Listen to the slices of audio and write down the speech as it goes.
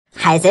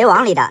海贼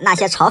王里的那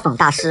些嘲讽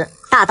大师，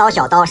大刀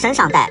小刀身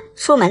上带，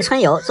出门春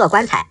游做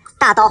棺材，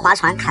大刀划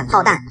船砍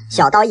炮弹，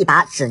小刀一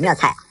把指虐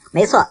菜。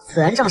没错，此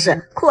人正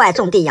是酷爱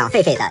种地养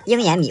狒狒的鹰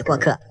眼米过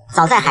客。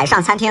早在海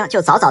上餐厅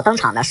就早早登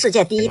场的世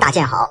界第一大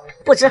剑豪，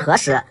不知何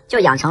时就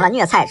养成了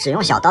虐菜只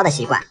用小刀的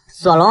习惯。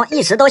索隆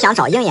一直都想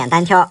找鹰眼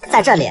单挑，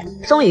在这里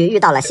终于遇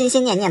到了心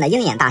心念念的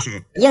鹰眼大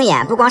神。鹰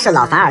眼不光是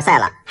老凡尔赛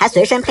了，还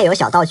随身配有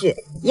小道具。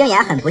鹰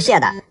眼很不屑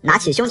的拿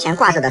起胸前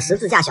挂着的十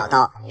字架小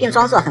刀，并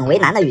装作很为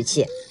难的语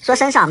气说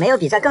身上没有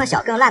比这更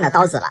小更烂的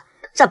刀子了。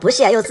这不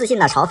屑又自信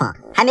的嘲讽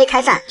还没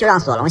开战就让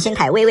索隆心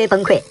态微微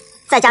崩溃。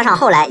再加上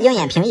后来鹰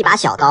眼凭一把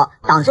小刀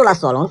挡住了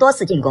索隆多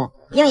次进攻，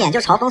鹰眼就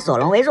嘲讽索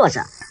隆为弱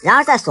者。然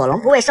而在索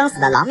隆不畏生死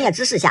的狼灭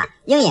之势下，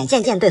鹰眼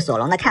渐渐对索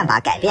隆的看法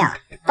改变了，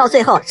到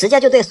最后直接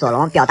就对索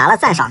隆表达了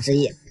赞赏之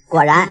意。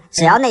果然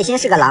只要内心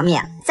是个狼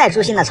灭，再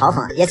诛心的嘲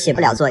讽也起不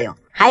了作用。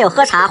还有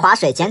喝茶划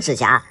水剪指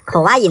甲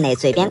口哇伊内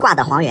嘴边挂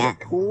的黄猿，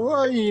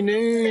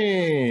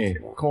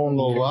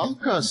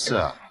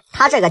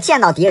他这个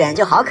见到敌人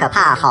就好可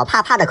怕好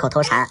怕怕的口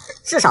头禅，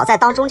至少在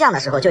当中将的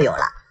时候就有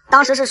了。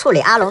当时是处理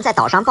阿龙在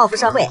岛上报复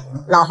社会，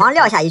老黄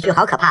撂下一句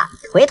好可怕，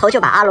回头就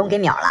把阿龙给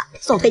秒了，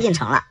送推进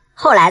城了。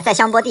后来在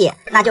香波地，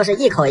那就是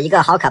一口一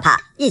个好可怕，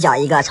一脚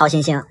一个超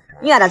新星，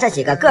虐的这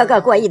几个个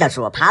个过亿的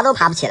主爬都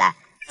爬不起来。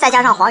再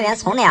加上黄猿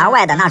从内而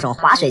外的那种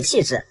划水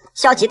气质，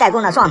消极怠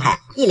工的状态，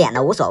一脸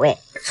的无所谓。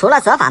除了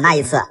责法那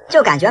一次，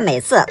就感觉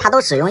每次他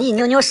都只用一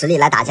妞妞实力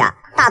来打架，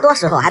大多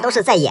时候还都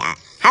是在演，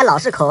还老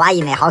是口哇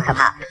伊美好可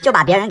怕，就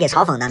把别人给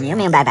嘲讽的明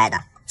明白白的。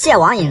借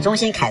网瘾中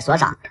心凯所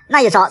长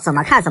那一招怎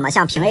么看怎么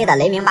像平 A 的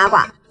雷鸣八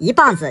卦，一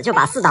棒子就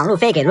把四档路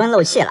飞给抡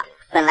漏气了。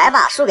本来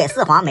吧输给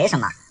四皇没什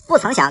么，不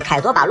曾想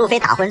凯多把路飞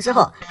打昏之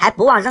后还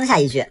不忘扔下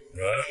一句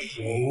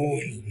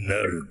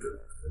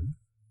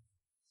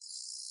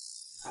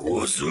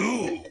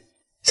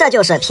这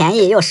就是便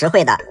宜又实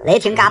惠的雷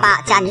霆嘎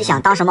巴加你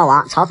想当什么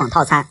王嘲讽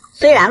套餐。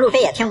虽然路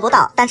飞也听不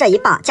到，但这一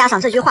棒加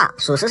上这句话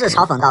属实是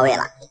嘲讽到位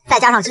了，再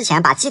加上之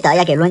前把基德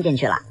也给抡进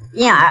去了，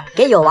因而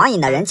给有网瘾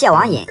的人戒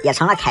网瘾也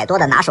成了凯多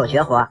的拿手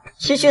绝活。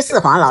区区四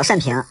皇老慎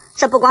平，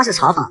这不光是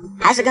嘲讽，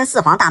还是跟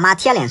四皇大妈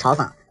贴脸嘲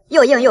讽。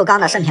又硬又刚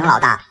的慎平老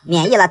大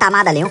免疫了大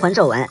妈的灵魂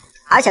皱纹，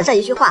而且这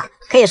一句话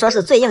可以说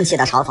是最硬气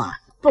的嘲讽了。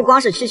不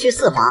光是区区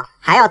四皇，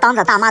还要当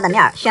着大妈的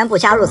面宣布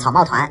加入草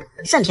帽团。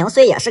慎平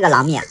虽也是个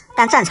狼灭，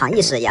但战场意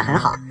识也很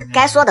好，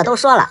该说的都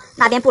说了。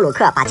那边布鲁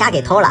克把家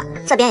给偷了，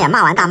这边也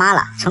骂完大妈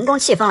了，成功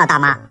气疯了大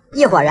妈。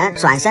一伙人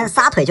转身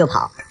撒腿就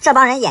跑，这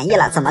帮人演绎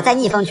了怎么在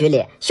逆风局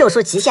里秀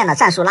出极限的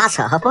战术拉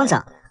扯和风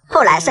筝。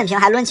后来慎平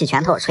还抡起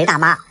拳头捶大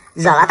妈，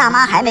惹了大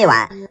妈还没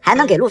完，还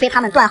能给路飞他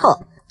们断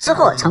后。之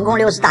后成功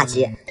溜之大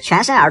吉，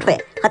全身而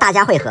退，和大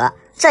家会合。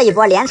这一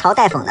波连嘲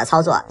带讽的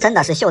操作真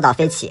的是秀到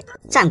飞起。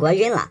战国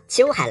晕了，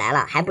七武海来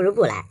了，还不如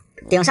不来。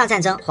顶上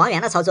战争，黄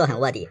猿的操作很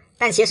卧底，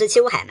但其实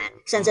七武海们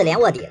甚至连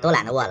卧底都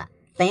懒得卧了。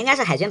本应该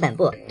是海军本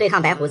部对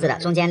抗白胡子的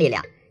中坚力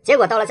量，结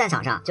果到了战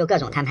场上就各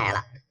种摊牌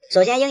了。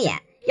首先鹰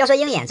眼，要说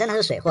鹰眼真的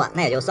是水货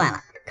那也就算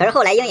了，可是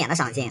后来鹰眼的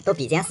赏金都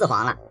比肩四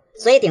皇了，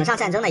所以顶上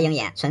战争的鹰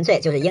眼纯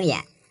粹就是鹰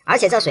眼，而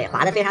且这水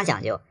划得非常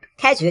讲究，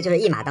开局就是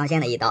一马当先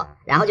的一刀，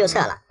然后就撤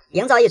了，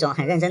营造一种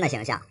很认真的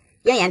形象。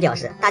鹰眼表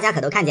示大家可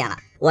都看见了，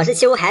我是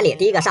七武海里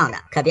第一个上的，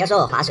可别说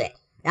我划水。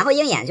然后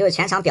鹰眼就是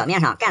全场表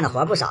面上干的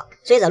活不少，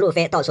追着路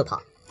飞到处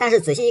跑，但是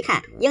仔细一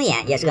看，鹰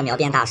眼也是个描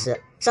边大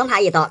师，生怕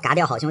一刀嘎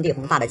掉好兄弟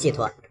红发的寄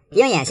托。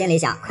鹰眼心里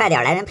想，快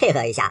点来人配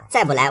合一下，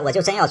再不来我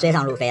就真要追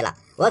上路飞了，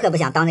我可不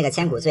想当那个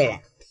千古罪人。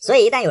所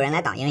以一旦有人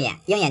来挡鹰眼，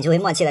鹰眼就会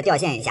默契的掉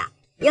线一下。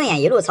鹰眼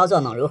一路操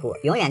作猛如虎，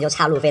永远就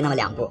差路飞那么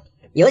2步，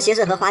尤其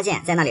是和花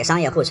剑在那里商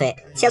业互吹，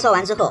切磋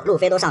完之后路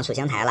飞都上处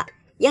刑台了，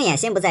鹰眼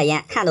心不在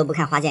焉，看都不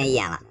看花剑一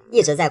眼了，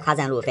一直在夸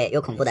赞路飞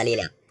有恐怖的力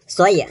量，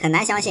所以很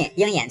难相信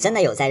鹰眼真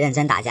的有在认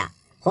真打架。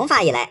红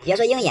发一来，别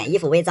说鹰眼衣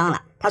服微脏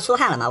了，他出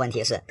汗了吗？问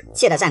题是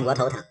气得战国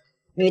头疼。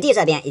女帝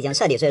这边已经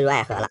彻底坠入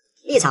爱河了，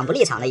立场不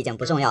立场的已经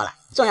不重要了，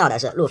重要的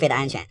是路飞的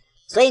安全。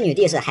所以女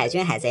帝是海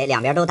军海贼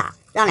两边都打，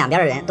让两边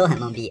的人都很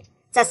懵逼。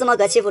在斯摩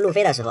格欺负路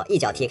飞的时候一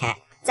脚踢开，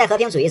在和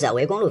平主义者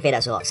围攻路飞的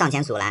时候上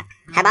前阻拦，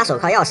还把手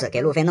铐钥匙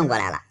给路飞弄过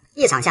来了。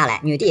一场下来，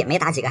女帝没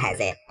打几个海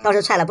贼，倒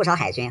是踹了不少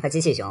海军和机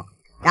器熊，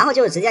然后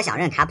就直接想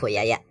认卡普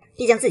爷爷，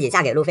毕竟自己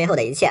嫁给路飞后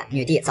的一切，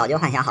女帝早就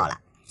幻想好了，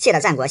气得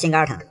战国心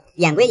肝疼。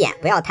演归演，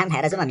不要摊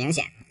牌的这么明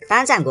显。当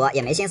然战国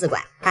也没心思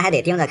管，他还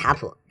得盯着卡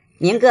普。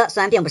明哥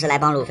虽然并不是来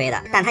帮路飞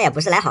的，但他也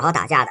不是来好好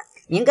打架的，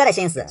明哥的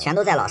心思全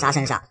都在老沙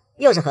身上，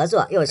又是合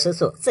作又是吃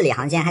醋，字里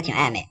行间还挺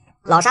暧昧。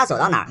老沙走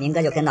到哪儿，明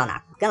哥就跟到哪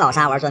儿，跟老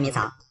沙玩捉迷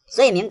藏，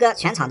所以明哥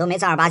全场都没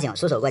正儿八经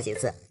出手过几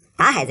次。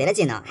打海贼的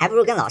技能还不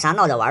如跟老沙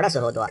闹着玩的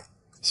时候多。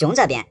熊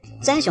这边，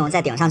真熊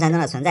在顶上战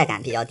争的存在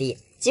感比较低，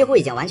几乎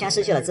已经完全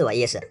失去了自我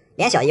意识，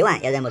连小一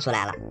万也认不出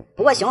来了。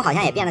不过熊好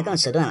像也变得更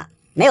迟钝了，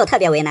没有特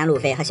别为难路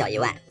飞和小一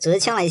万，只是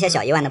清了一些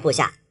小一万的部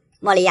下。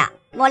莫利亚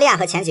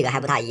和前几个还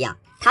不大一样，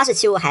他是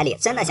七武海里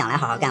真的想来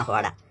好好干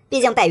活的，毕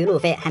竟败于路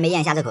飞还没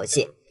咽下这口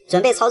气，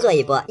准备操作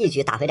一波，一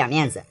举打回点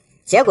面子。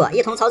结果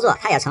一通操作，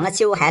他也成了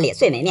七武海里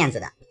最没面子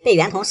的，被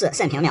原同事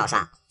慎平秒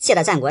杀，气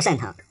得战国肾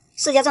疼，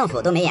世界政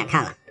府都没眼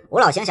看了。吴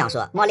老星想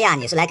说，莫利亚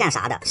你是来干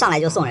啥的？上来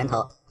就送人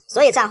头。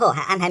所以战后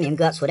还安排明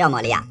哥除掉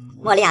莫利亚。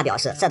莫利亚表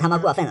示这他妈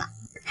过分了。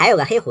还有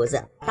个黑胡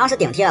子，当时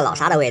顶替了老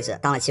沙的位置，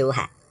当了七武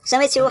海。身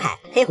为七武海，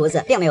黑胡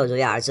子并没有如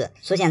约而至，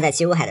出现在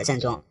七武海的阵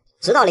中，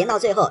直到临到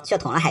最后却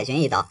捅了海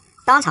军一刀，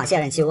当场卸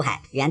任七武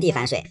海，原地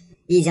反水。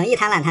已经一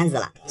滩烂摊子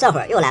了，这会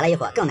儿又来了一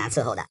伙更难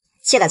伺候的，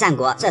气得战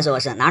国这时候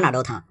是哪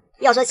都疼。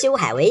要说七武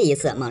海唯一一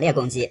次猛烈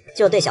攻击，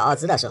就对小奥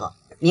兹的时候，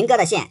明哥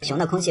的线、熊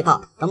的空气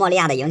炮和莫利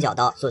亚的鹰角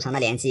刀组成的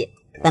连击。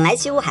本来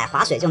七武海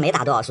划水就没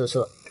打多少输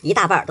出，一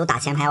大半都打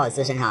前排奥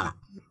兹身上了。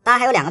当然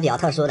还有两个比较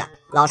特殊的，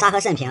老沙和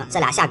慎平这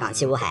俩下岗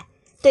七武海。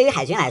对于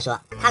海军来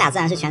说，他俩自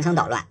然是全程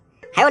捣乱。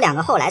还有两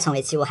个后来成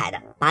为七武海的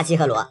巴基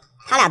和罗，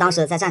他俩当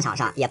时在战场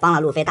上也帮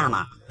了路飞大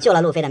忙，救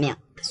了路飞的命。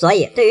所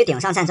以对于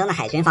顶上战争的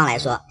海军方来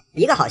说，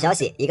一个好消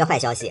息，一个坏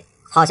消息。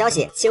好消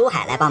息，七武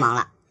海来帮忙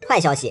了；坏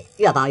消息，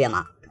越帮越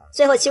忙。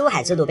最后七武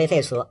海制度被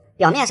废除，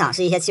表面上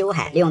是一些七武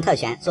海利用特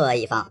权作恶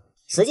一方，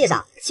实际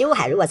上七武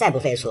海如果再不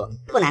废除，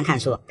不难看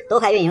出都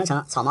快运营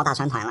成草帽大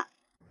船团了。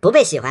不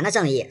被喜欢的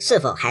正义是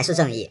否还是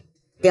正义？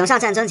顶上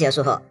战争结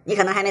束后，你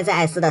可能还没在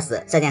艾斯的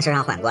死这件事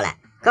上缓过来，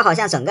可好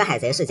像整个海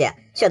贼世界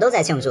却都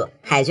在庆祝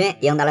海军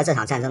赢得了这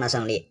场战争的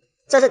胜利。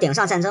这是顶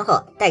上战争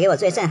后带给我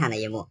最震撼的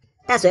一幕，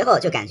但随后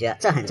就感觉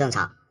这很正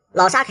常。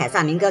老沙、凯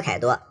撒、明哥、凯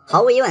多，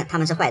毫无疑问他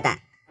们是坏蛋，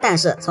但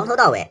是从头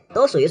到尾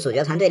都属于主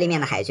角团对立面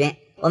的海军，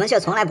我们却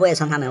从来不会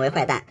称他们为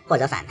坏蛋或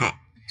者反派。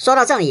说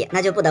到正义，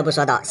那就不得不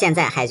说到现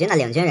在海军的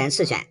领军人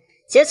赤犬。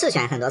其实赤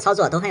犬很多操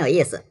作都很有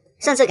意思，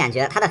甚至感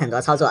觉他的很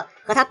多操作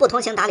和他不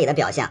通情达理的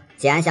表象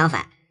截然相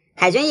反。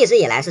海军一直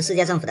以来是世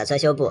界政府的遮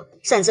羞布，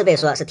甚至被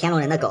说是天龙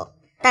人的狗，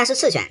但是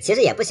赤犬其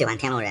实也不喜欢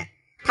天龙人。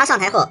他上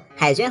台后，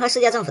海军和世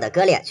界政府的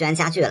割裂居然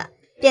加剧了，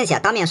并且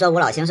当面说吴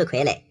老星是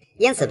傀儡，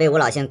因此被吴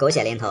老星狗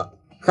血淋头。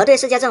和对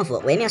世界政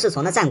府唯命是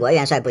从的战国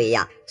元帅不一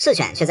样，赤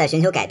犬却在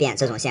寻求改变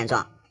这种现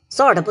状。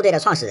索尔的部队的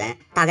创始人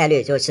大概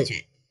率就是赤犬，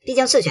毕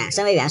竟赤犬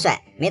身为元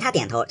帅，没他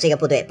点头，这个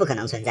部队不可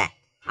能存在。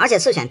而且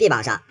赤犬臂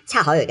膀上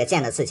恰好有一个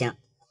剑的刺青，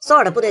索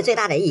尔的部队最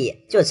大的意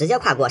义就是直接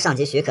跨过上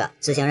级许可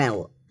执行任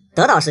务。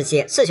德岛时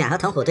期，赤犬和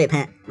藤虎对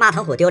喷，骂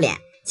藤虎丢脸，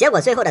结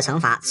果最后的惩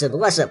罚只不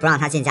过是不让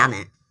他进家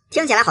门，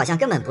听起来好像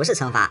根本不是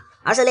惩罚，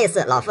而是类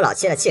似老夫老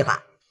妻的气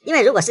话。因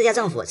为如果世界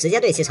政府直接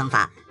对其惩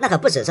罚，那可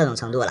不止这种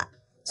程度了。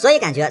所以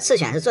感觉赤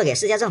犬是做给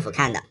世界政府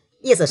看的，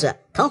意思是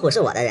藤虎是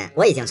我的人，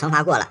我已经惩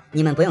罚过了，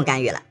你们不用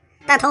干预了。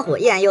但藤虎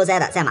依然悠哉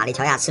的在玛丽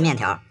乔亚吃面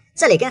条，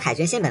这里跟海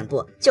军新本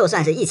部就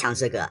算是一墙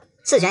之隔，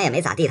赤犬也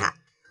没咋地他。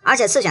而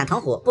且赤犬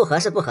藤虎不合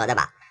是不合的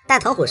吧，但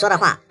藤虎说的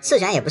话赤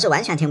犬也不是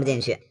完全听不进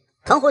去。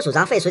藤虎主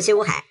张废除七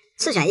武海，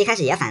赤犬一开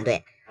始也反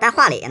对，但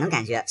话里也能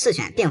感觉赤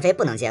犬并非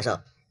不能接受。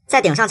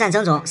在顶上战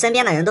争中，身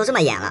边的人都这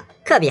么演了，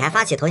科比还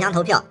发起投降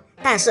投票，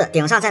但是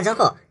顶上战争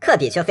后，科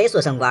比却飞速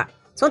升官，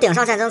从顶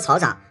上战争草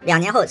长，2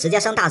年后直接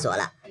升大佐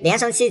了，连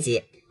升7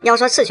级。要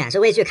说赤犬是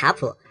畏惧卡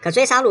普，可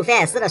追杀路飞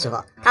艾斯的时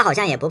候，他好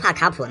像也不怕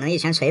卡普能一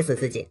拳锤死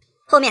自己。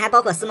后面还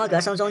包括斯摩格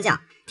升中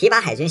将，提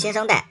拔海军新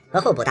生代和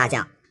候补大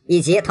将，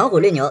以及藤虎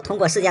绿牛通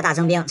过世界大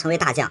征兵成为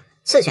大将，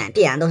赤犬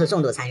必然都是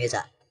重度参与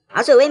者。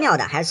而最微妙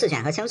的还是赤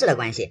犬和青雉的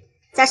关系。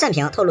在慎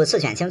平透露赤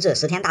犬青雉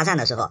10天大战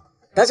的时候，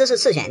得知是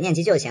赤犬念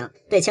及旧情，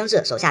对青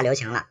雉手下留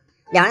情了。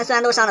两人虽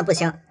然都伤得不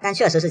轻，但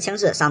确实是青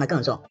雉伤得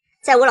更重。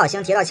在吴老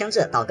星提到青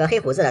雉倒戈黑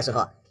胡子的时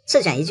候，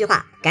赤犬一句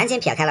话赶紧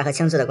撇开了和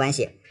青雉的关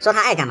系，说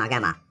他爱干嘛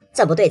干嘛，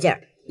这不对劲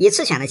儿。以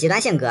赤犬的极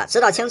端性格，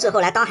知道青雉后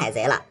来当海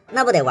贼了，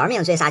那不得玩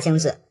命追杀青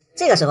雉。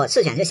这个时候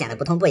赤犬就显得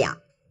不痛不痒。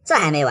这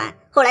还没完，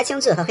后来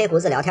青雉和黑胡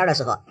子聊天的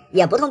时候，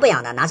也不痛不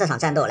痒的拿这场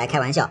战斗来开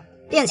玩笑，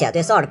并且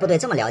对索尔的部队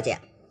这么了解，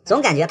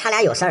总感觉他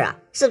俩有事儿啊，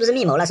是不是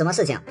密谋了什么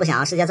事情，不想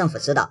让世界政府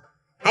知道。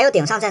还有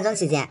顶上战争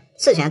期间，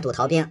赤犬堵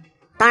逃兵，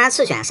当然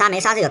赤犬杀没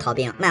杀这个逃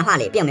兵，漫画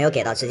里并没有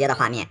给到直接的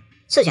画面。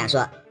赤犬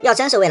说，要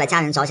真是为了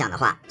家人着想的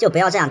话，就不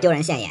要这样丢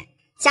人现眼。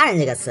家人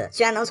这个词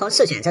居然能从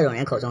赤犬这种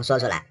人口中说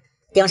出来。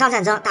顶上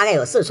战争大概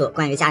有4处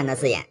关于家人的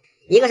字眼，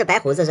一个是白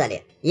胡子这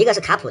里，一个是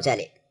卡普这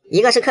里，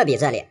一个是科比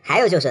这里，还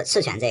有就是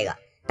赤犬这个。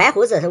白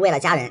胡子是为了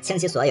家人倾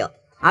其所有，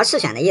而赤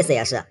犬的意思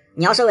也是，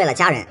你要是为了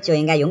家人就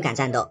应该勇敢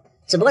战斗。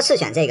只不过赤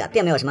犬这个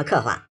并没有什么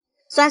刻画，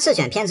虽然赤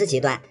犬偏执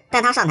极端，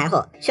但他上台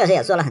后确实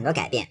也做了很多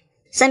改变，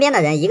身边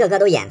的人一个个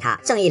都演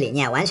他，正义理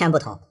念完全不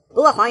同。不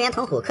过黄猿、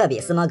藤虎、科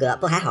比、斯摩格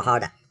不还好好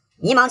的，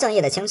迷茫正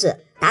义的青雉，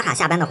打卡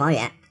下班的黄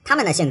猿，他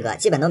们的性格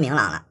基本都明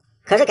朗了。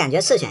可是感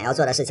觉赤犬要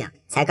做的事情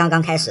才刚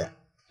刚开始。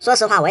说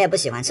实话，我也不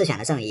喜欢赤犬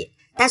的正义，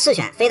但赤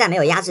犬非但没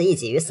有压制异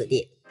己于死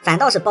地，反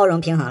倒是包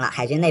容平衡了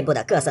海军内部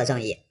的各色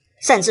正义，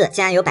甚至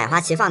竟然有百花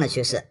齐放的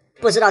趋势，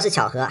不知道是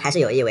巧合还是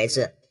有意为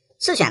之。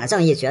赤犬的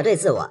正义绝对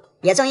自我，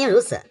也正因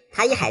如此，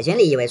他以海军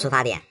利益为出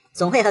发点，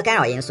总会和干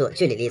扰因素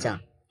据理力争。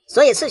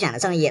所以赤犬的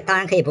正义当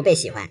然可以不被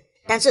喜欢，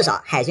但至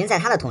少海军在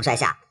他的统帅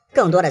下，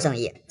更多的正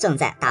义正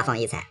在大放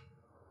异彩。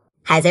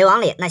海贼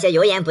王里那些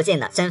油盐不进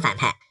的真反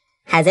派，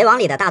海贼王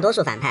里的大多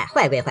数反派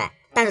坏归坏，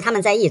但是他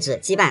们在意志、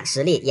羁绊、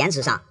实力、颜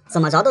值上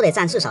怎么着都得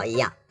占至少一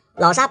样。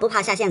老沙不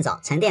怕下线早，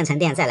沉淀沉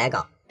淀再来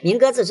搞，明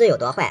哥自知有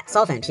多坏，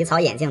骚粉皮草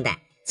眼镜戴，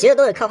其实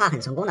都是刻画很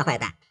成功的坏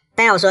蛋。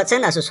但要说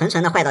真的是纯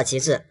纯的坏到极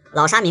致，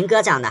老沙明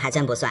哥这样的还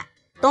真不算。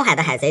东海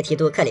的海贼提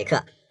督克里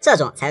克这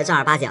种才是正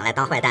儿八经来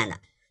当坏蛋的。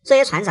作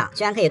为船长，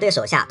居然可以对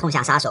手下痛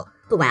下杀手，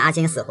不管阿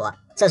金死活，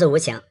这是无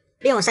情；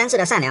利用山治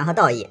的善良和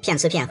道义骗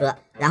吃骗喝，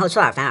然后出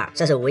尔反尔，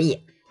这是无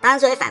义。当然，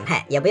作为反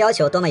派也不要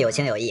求多么有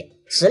情有义，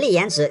实力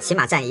颜值起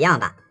码占一样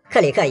吧。克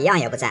里克一样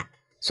也不占，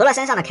除了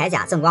身上的铠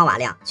甲锃光瓦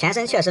亮，全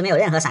身确实没有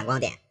任何闪光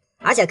点。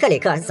而且克里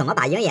克是怎么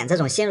把鹰眼这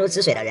种心如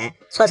止水的人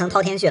戳成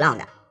滔天巨浪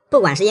的？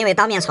不管是因为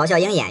当面嘲笑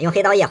鹰眼用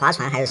黑刀叶划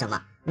船还是什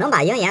么，能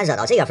把鹰眼惹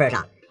到这个份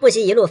上，不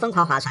惜一路疯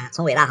狂划船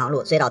从伟大航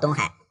路追到东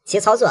海，其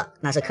操作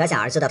那是可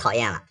想而知的讨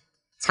厌了。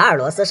查尔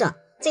罗斯胜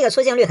这个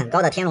出镜率很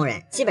高的天龙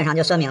人，基本上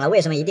就说明了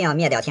为什么一定要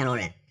灭掉天龙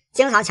人。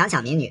经常强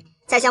抢民女，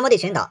在香波地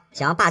群岛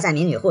想要霸占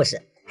民女护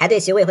士，还对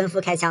其未婚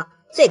夫开枪。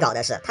最搞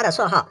的是他的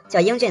绰号叫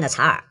英俊的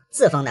查尔，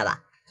自封的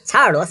吧？查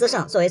尔罗斯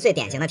胜作为最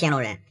典型的天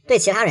龙人，对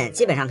其他人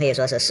基本上可以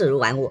说是视如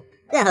玩物，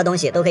任何东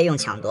西都可以用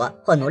抢夺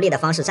或奴隶的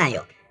方式占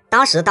有。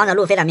当时当着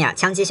路飞的面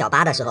枪击小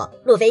巴的时候，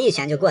路飞一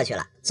拳就过去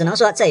了，只能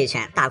说这一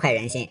拳大快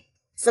人心。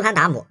斯潘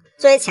达姆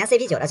作为前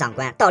CP9 的长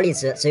官，倒立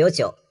值只有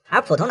9，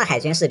而普通的海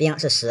军士兵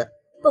是10。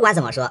不管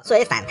怎么说，作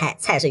为反派，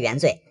菜是原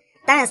罪。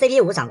担任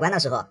CP5 长官的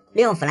时候，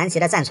利用弗兰奇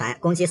的战船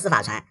攻击司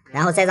法船，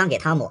然后栽赃给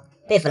汤姆，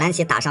被弗兰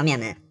奇打上面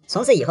门，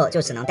从此以后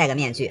就只能戴个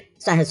面具，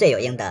算是罪有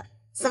应得。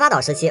司法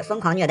岛时期疯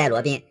狂虐待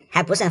罗宾，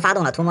还不慎发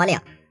动了屠魔令，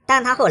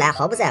但他后来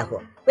毫不在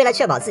乎，为了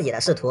确保自己的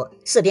仕途，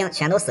士兵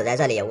全都死在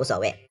这里也无所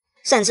谓，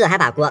甚至还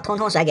把锅通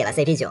通甩给了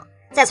CP9。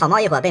在草帽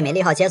一伙被梅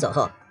利号接走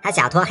后，还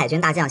假托海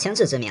军大将青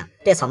雉之名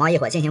对草帽一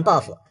伙进行报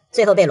复，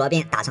最后被罗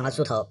宾打成了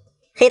猪头。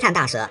黑炭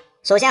大蛇，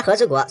首先和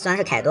之国虽然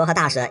是凯多和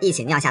大蛇一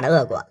起酿下的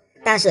恶果，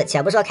但是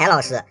且不说凯老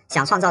师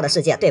想创造的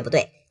世界对不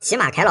对，起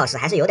码凯老师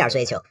还是有点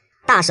追求。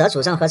大蛇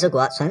主政和之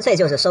国纯粹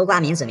就是收刮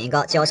民脂民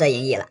膏骄奢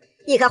淫逸了，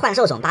一颗幻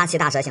兽种8期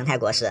大蛇形态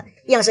国师，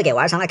硬是给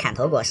玩成了砍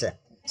头国师。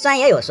虽然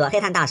也有说黑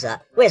炭大蛇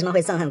为什么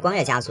会憎恨光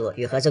月家族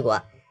与和之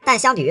国，但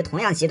相比于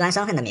同样极端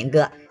生恨的明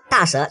哥，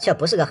大蛇却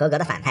不是个合格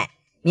的反派。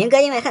明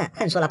哥因为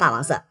恨出了霸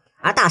王色，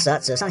而大蛇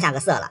只剩下个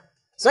色了，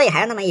所以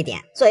还是那么一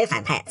点，作为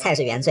反派菜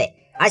是原罪，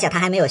而且他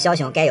还没有枭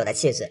雄该有的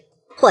气质。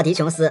霍迪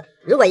琼斯，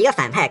如果一个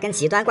反派跟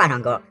极端挂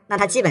上钩，那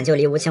他基本就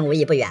离无情无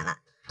义不远了。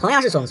同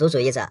样是种族主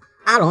义者，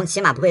阿龙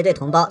起码不会对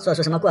同胞做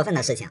出什么过分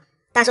的事情，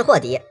但是霍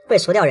迪会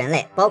除掉人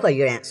类，包括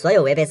鱼人，所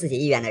有违背自己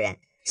意愿的人，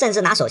甚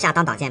至拿手下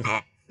当挡箭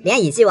牌，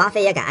连乙姬王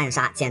妃也敢暗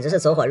杀，简直是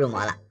走火入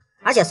魔了。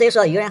而且虽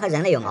说鱼人和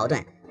人类有矛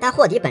盾，但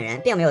霍迪本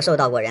人并没有受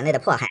到过人类的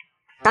迫害。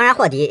当然，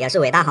霍迪也是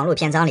伟大航路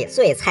篇章里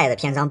最菜的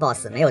篇章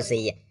BOSS， 没有之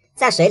一。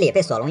在水里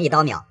被索隆一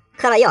刀秒，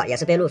嗑了药也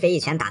是被路飞一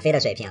拳打飞的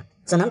水平，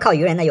只能靠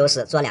鱼人的优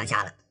势作2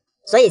下了。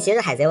所以其实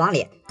海贼王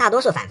里大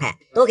多数反派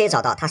都可以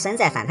找到他身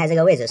在反派这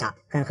个位置上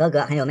很合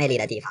格很有魅力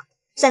的地方，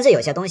甚至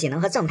有些东西能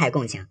和正派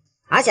共情。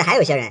而且还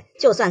有些人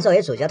就算作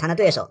为主角团的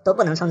对手都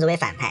不能称之为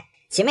反派，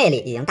其魅力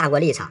已经大过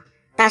立场。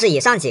但是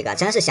以上几个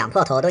真是想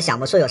破头都想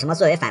不出有什么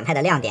作为反派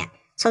的亮点，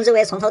称之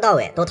为从头到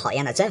尾都讨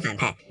厌的真反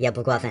派也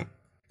不过分。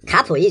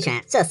卡普一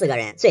拳，这4个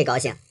人最高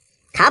兴。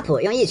卡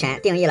普用一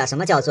拳定义了什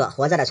么叫做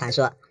活着的传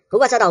说，不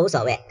过这倒无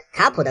所谓，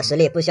卡普的实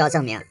力不需要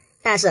证明，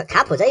但是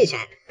卡普这一拳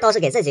倒是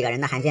给这几个人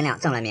的含金量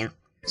证了名。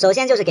首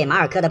先就是给马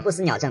尔科的不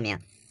死鸟证明，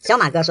小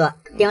马哥说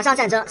顶上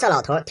战争这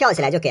老头跳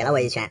起来就给了我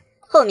一拳，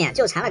后面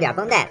就缠了点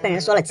绷带，被人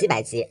说了几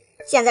百集，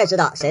现在知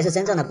道谁是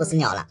真正的不死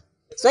鸟了。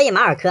所以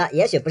马尔科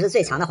也许不是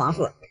最强的皇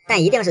父，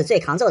但一定是最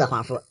抗揍的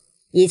皇父。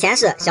以前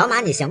是小马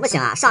你行不行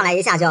啊，上来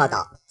一下就要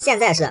倒，现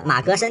在是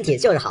马哥身体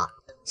就是好。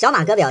小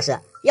马哥表示，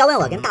要问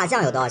我跟大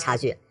将有多少差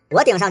距，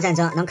我顶上战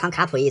争能扛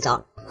卡普一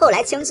招，后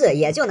来青雉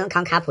也就能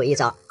扛卡普一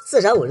招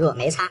，4舍5入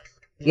没差。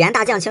原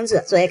大将青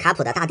雉作为卡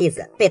普的大弟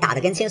子，被打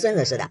得跟亲孙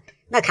子似的，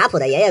那卡普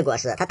的爷爷果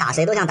实他打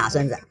谁都像打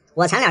孙子，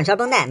我缠2圈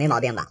绷带没毛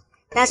病吧？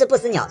但是不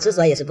死鸟之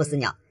所以是不死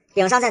鸟，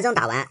顶上战争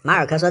打完，马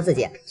尔科说自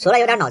己除了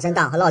有点脑震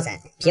荡和落枕，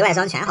皮外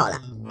伤全好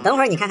了。等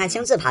会儿你看看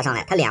青雉爬上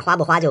来，他脸花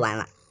不花就完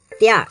了。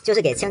第二就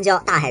是给青椒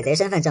大海贼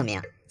身份证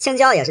明，青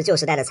椒也是旧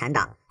时代的残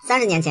党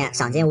，30年前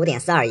赏金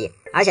5.42亿，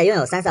而且拥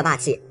有3色霸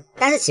气，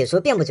但是起初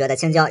并不觉得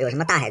青椒有什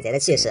么大海贼的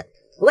气势。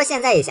不过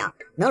现在一想，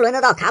能轮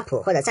得到卡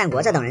普或者战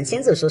国这等人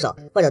亲自出手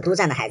或者督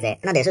战的海贼，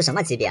那得是什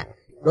么级别？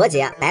罗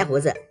杰、白胡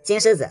子、金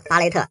狮子、巴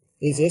雷特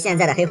以及现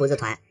在的黑胡子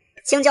团，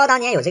青椒当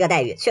年有这个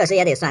待遇，确实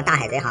也得算大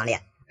海贼行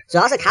列。主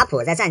要是卡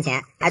普在战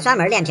前还专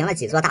门练平了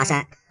几座大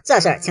山，这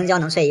事儿青椒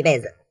能吹一辈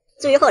子。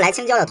至于后来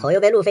青椒的头又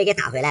被路飞给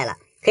打回来了，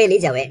可以理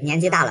解为年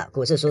纪大了，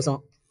骨质疏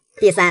松。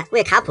第三，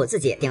为卡普自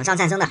己顶上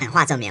战争的狠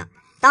话证明。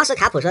当时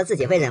卡普说自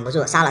己会忍不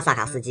住杀了萨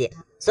卡斯基，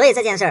所以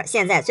这件事儿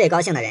现在最高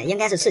兴的人应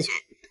该是赤犬，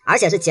而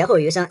且是劫后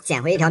余生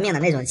捡回一条命的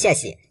那种窃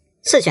喜。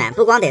赤犬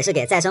不光得是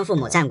给再生父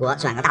母战国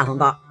转个大红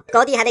包，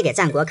高低还得给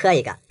战国磕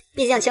一个，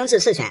毕竟青雉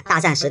赤犬大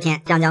战10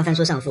天将分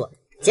出胜负，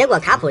结果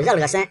卡普热了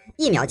个身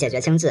，1秒解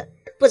决青雉。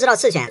不知道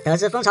赤犬得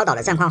知蜂巢岛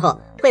的战况后，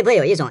会不会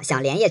有一种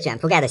想连夜卷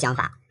铺盖的想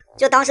法？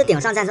就当时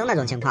顶上战争那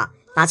种情况，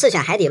把赤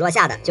犬海底落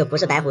下的就不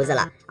是白胡子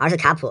了，而是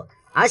卡普，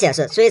而且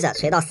是追着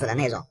锤到死的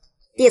那种。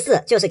第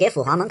四就是给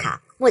斧皇蒙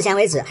卡，目前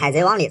为止海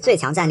贼王里最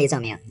强战力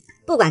证明。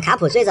不管卡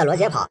普追着罗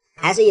杰跑，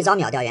还是一招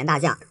秒掉袁大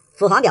将，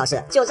斧皇表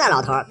示就这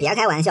老头别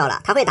开玩笑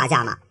了，他会打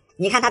架吗？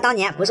你看他当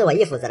年不是我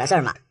一斧子的事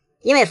儿吗？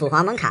因为斧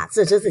皇蒙卡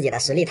自知自己的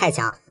实力太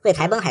强，会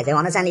抬崩海贼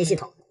王的战力系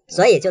统，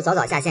所以就早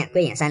早下线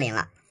归隐山林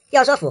了。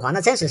要说父皇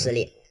的真实实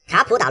力，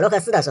卡普打洛克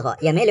斯的时候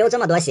也没流这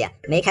么多血，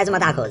没开这么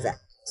大口子，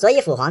所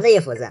以父皇这一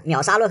斧子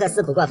秒杀洛克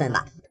斯不过分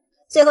吧。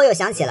最后又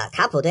想起了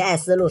卡普对艾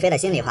斯、路飞的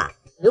心里话，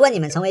如果你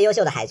们成为优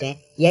秀的海军，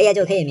爷爷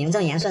就可以名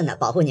正言顺的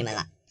保护你们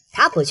了。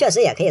卡普确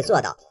实也可以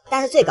做到，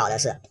但是最搞的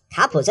是，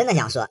卡普真的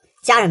想说，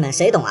家人们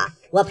谁懂啊？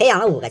我培养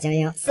了5个精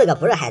英，4个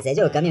不是海贼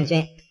就是革命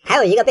军，还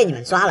有1个被你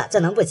们抓了，这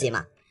能不急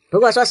吗？不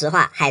过说实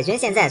话，海军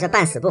现在这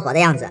半死不活的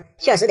样子，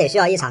确实得需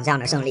要一场这样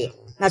的胜利，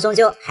那终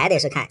究还得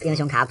是看英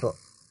雄卡普。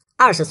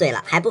20岁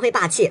了还不会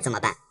霸气怎么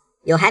办？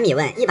有海米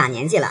问，一把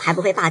年纪了还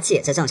不会霸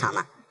气，这正常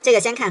吗？这个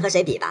先看和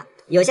谁比吧。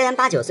有些人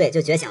8、9岁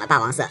就觉醒了霸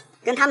王色，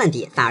跟他们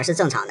比反而是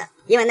正常的，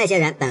因为那些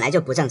人本来就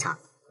不正常。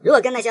如果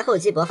跟那些厚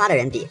积薄发的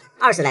人比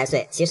，20来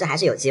岁其实还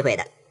是有机会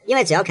的，因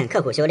为只要肯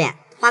刻苦修炼，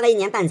花个1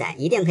年半载，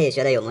一定可以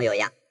学得有模有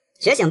样。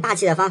觉醒霸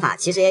气的方法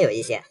其实也有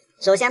一些，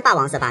首先霸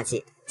王色霸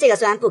气，这个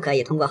虽然不可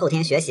以通过后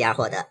天学习而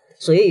获得，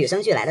属于与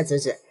生俱来的资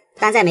质，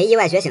但在没意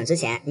外觉醒之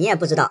前，你也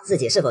不知道自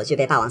己是否具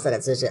备霸王色的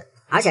资质。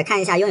而且看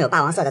一下拥有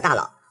霸王色的大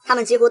佬，他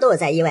们几乎都是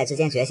在意外之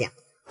间觉醒。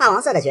霸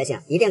王色的觉醒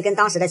一定跟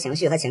当时的情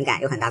绪和情感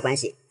有很大关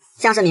系，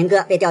像是明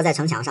哥被吊在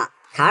城墙上，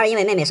卡尔因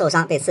为妹妹受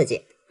伤被刺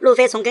激，路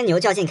飞从跟牛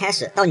较劲开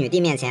始，到女帝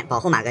面前保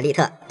护玛格丽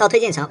特，到推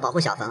进城保护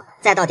小冯，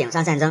再到顶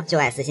上战争救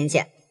艾斯心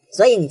切。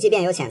所以你即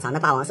便有潜藏的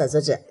霸王色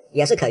资质，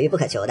也是可遇不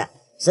可求的，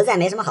实在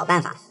没什么好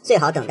办法，最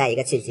好等待一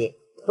个契机。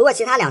不过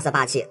其他2色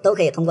霸气都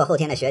可以通过后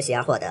天的学习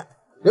而获得。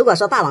如果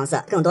说霸王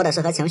色更多的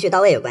是和情绪到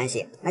位有关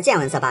系，那见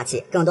闻色霸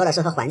气更多的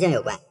是和环境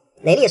有关。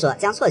雷利说，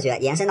将错觉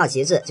延伸到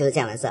极致就是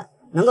见闻色，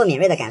能够敏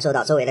锐地感受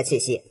到周围的气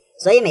息，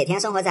所以每天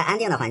生活在安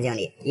定的环境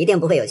里，一定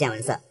不会有见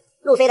闻色。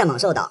路飞的猛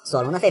兽岛，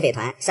索隆的狒狒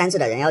团，山治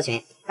的人妖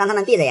群，让他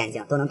们闭着眼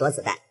睛都能躲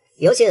子弹。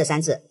尤其是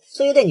山治，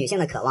出于对女性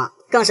的渴望，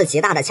更是极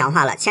大的强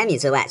化了千米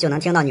之外就能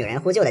听到女人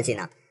呼救的技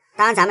能。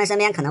当然咱们身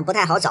边可能不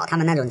太好找他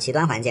们那种极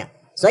端环境，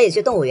所以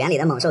去动物园里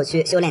的猛兽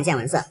区修炼见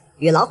闻色，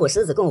与老虎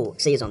狮子共舞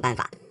是一种办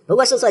法。不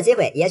过试错机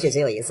会也许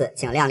只有1次，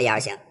请量力而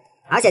行。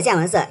而且见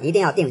闻色一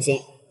定要定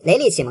心。雷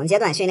利启蒙阶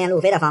段训练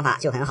路飞的方法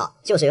就很好，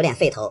就是有点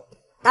费头。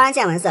当然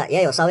见闻色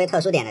也有稍微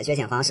特殊点的觉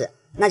醒方式，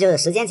那就是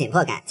时间紧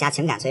迫感加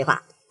情感催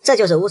化，这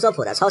就是乌索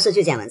普的超视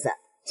距见闻色。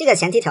这个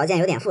前提条件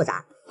有点复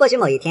杂，或许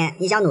某一天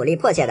你想努力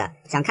迫切的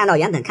想看到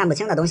原本看不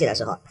清的东西的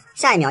时候，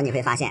下一秒你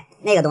会发现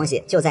那个东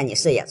西就在你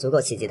视野足够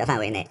企及的范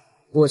围内。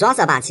武装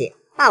色霸气，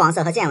霸王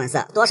色和见闻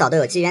色多少都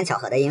有机缘巧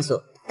合的因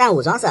素，但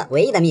武装色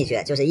唯一的秘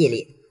诀就是毅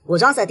力。武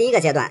装色第一个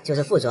阶段就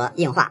是附着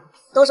硬化，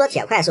都说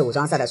铁块是武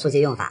装色的初级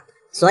用法，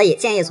所以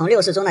建议从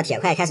6式中的铁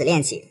块开始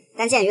练起，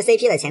但鉴于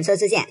CP 的前车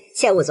之鉴，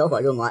切勿走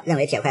火入魔，认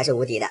为铁块是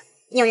无敌的，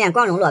宁愿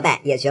光荣落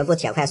败也绝不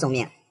铁块送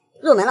命。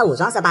入门了武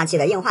装色霸气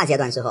的硬化阶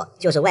段之后，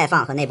就是外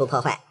放和内部破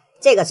坏，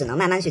这个只能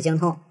慢慢去精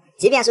通，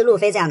即便是路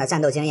飞这样的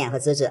战斗经验和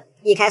资质，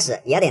一开始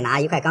也得拿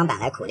1块钢板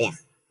来苦练。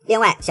另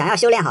外想要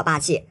修炼好霸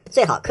气，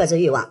最好克制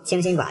欲望，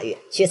清心寡欲，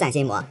驱散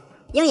心魔。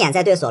鹰眼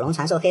在对索隆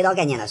传授黑刀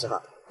概念的时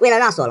候，为了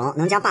让索隆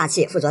能将霸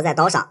气附着在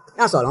刀上，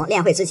让索隆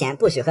练会之前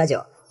不许喝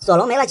酒。索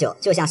隆没了酒，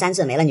就像山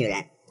治没了女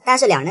人，但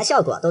是2人的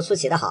效果都出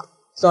奇的好。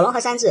索隆和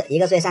山治一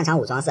个最擅长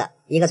武装色，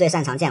一个最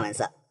擅长见闻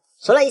色。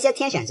除了一些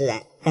天选之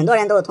人，很多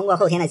人都是通过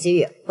后天的机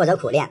遇或者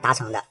苦练达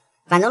成的。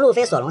反正路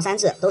飞、索隆、山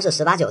治都是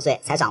18、9岁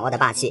才掌握的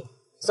霸气，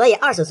所以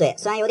20岁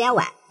虽然有点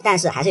晚，但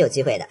是还是有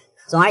机会的。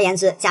总而言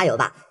之，加油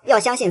吧，要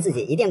相信自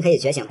己一定可以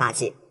觉醒霸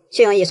气，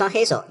去用一双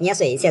黑手捏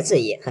碎一切质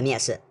疑和蔑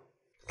视。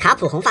卡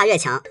普红发越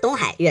强，东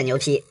海越牛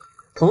批。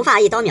红发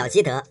一刀秒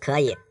击得，可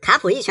以。卡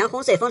普一拳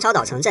轰碎蜂巢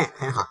岛城镇，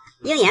很好。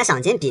鹰眼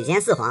赏金比肩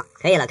4皇，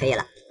可以了可以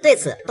了。对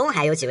此，东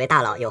海有几位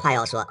大佬有话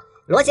要说。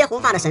罗杰红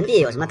发的神臂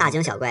有什么大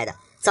惊小怪的？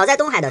早在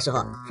东海的时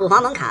候，父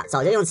皇蒙卡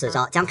早就用此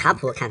招将卡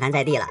普砍翻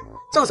在地了。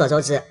众所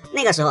周知，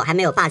那个时候还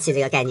没有霸气这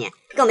个概念，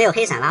更没有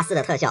黑闪拉丝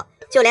的特效，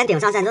就连顶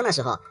上战争的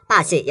时候，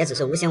霸气也只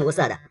是无形无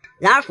色的。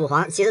然而父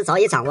皇其实早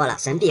已掌握了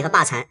神臂和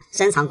霸禅，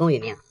深藏功与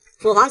名。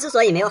父皇之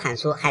所以没有喊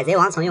出海贼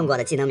王曾用过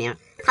的技能名，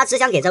他只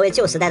想给这位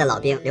旧时代的老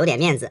兵留点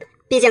面子，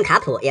毕竟卡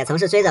普也曾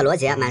是追着罗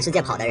杰满世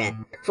界跑的人。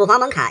父皇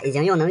蒙卡已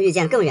经用能预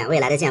见更远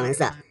未来的见闻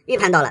色，预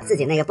判到了自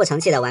己那个不成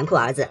器的纨绔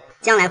儿子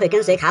将来会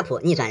跟随卡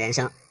普逆转人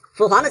生。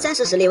父皇的真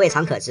实实力未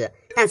尝可知，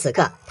但此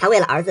刻他为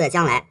了儿子的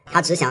将来，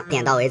他只想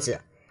点到为止。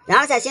然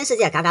而在新世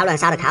界嘎嘎乱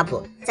杀的卡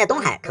普，在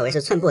东海可谓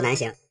是寸步难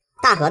行。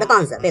大河的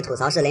棒子被吐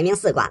槽是雷鸣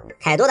4卦，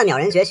凯多的秒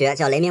人绝学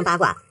叫雷鸣8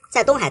卦，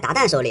在东海达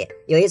旦手里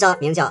有一招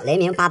名叫雷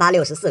鸣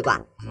8864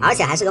卦，而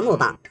且还是个木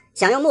棒。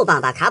想用木棒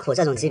把卡普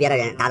这种级别的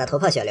人打得头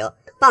破血流，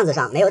棒子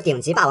上没有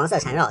顶级霸王色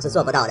缠绕是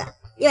做不到的，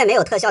因为没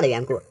有特效的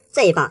缘故，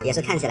这一棒也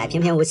是看起来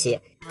平平无奇。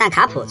但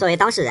卡普作为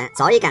当事人，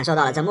早已感受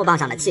到了这木棒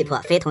上的气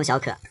魄非同小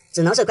可，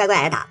只能是乖乖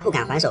挨打，不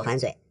敢还手还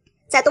嘴。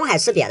在东海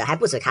吃瘪的还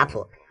不止卡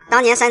普，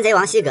当年山贼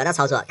王西格的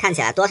操作看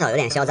起来多少有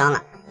点嚣张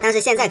了，但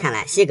是现在看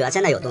来西格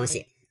真的有东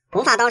西。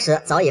红发当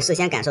时早已事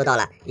先感受到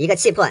了一个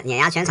气魄碾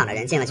压全场的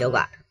人进了酒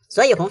馆，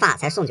所以红发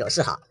才送酒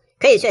示好。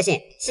可以确信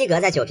西格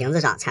在酒瓶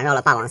子上缠绕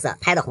了霸王色，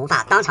拍的红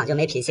发当场就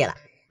没脾气了。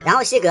然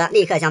后西格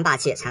立刻将霸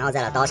气缠绕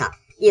在了刀上，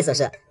意思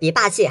是比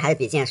霸气还是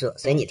比剑术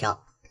随你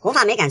挑。红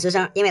发没敢吱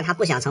声，因为他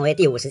不想成为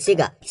第57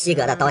个西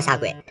格的刀下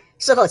鬼。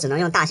事后只能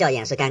用大笑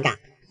掩饰尴尬。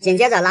紧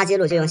接着垃圾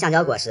路就用橡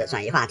胶果实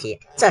转移话题，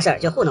这事儿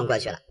就糊弄过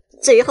去了。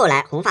至于后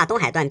来红发东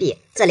海断臂，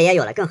这里也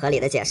有了更合理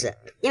的解释，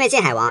因为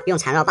晋海王用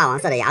缠绕霸王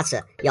色的牙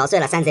齿咬碎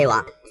了山贼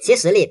王，其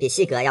实力比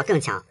西格要更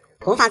强，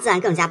红发自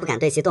然更加不敢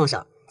对其动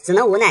手，只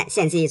能无奈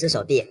献祭一只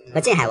手臂，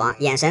和晋海王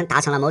眼神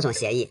达成了某种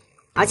协议。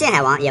而晋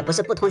海王也不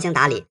是不通情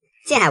达理，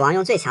晋海王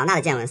用最强大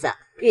的见闻色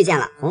预见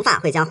了红发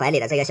会将怀里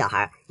的这个小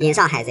孩引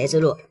上海贼之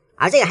路，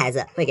而这个孩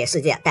子会给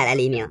世界带来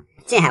黎明，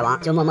晋海王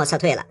就默默撤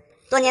退了。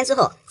多年之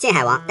后，晋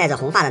海王带着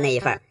红发的那一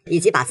份，以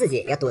及把自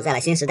己也赌在了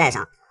新时代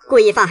上，故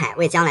意放海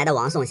为将来的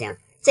王送行，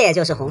这也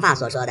就是红发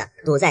所说的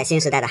赌在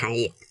新时代的含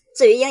义。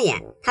至于鹰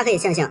眼，他可以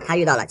庆幸他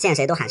遇到了见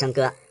谁都喊声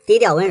哥，低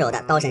调温柔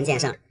的刀神剑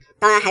圣，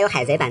当然还有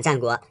海贼版战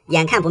国，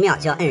眼看不妙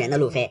就要摁人的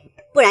路飞，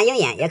不然鹰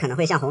眼也可能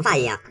会像红发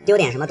一样丢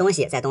点什么东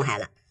西在东海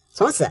了。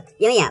从此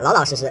鹰眼老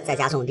老实实在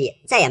家种地，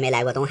再也没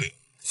来过东海。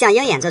像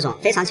鹰眼这种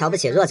非常瞧不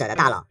起弱者的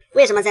大佬，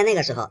为什么在那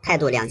个时候态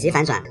度两极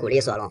反转，鼓励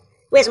索隆？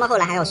为什么后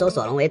来还要收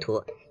索隆为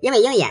徒？因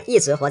为鹰眼一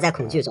直活在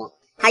恐惧中，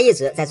他一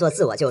直在做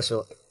自我救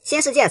赎。新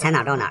世界才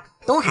哪到哪，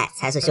东海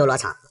才是修罗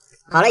场。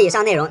好了，以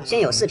上内容均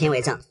有视频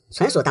为证，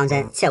纯属当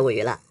真，切勿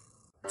娱乐。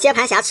接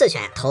盘侠赤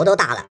犬头都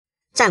大了。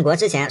战国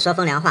之前说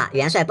风凉话，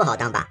元帅不好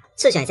当吧？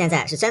赤犬现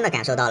在是真的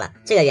感受到了，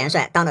这个元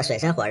帅当得水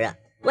深火热。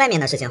外面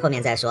的事情后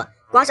面再说，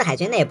光是海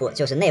军内部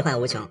就是内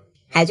患无穷。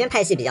海军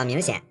派系比较明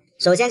显，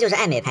首先就是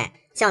暧昧派，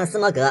像斯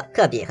摩格、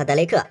科比和德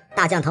雷克、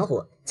大将藤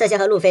虎，这些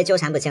和路飞纠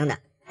缠不清的。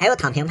还有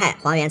躺平派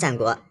黄猿战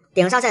国，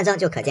顶上战争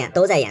就可见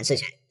都在演赤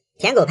犬。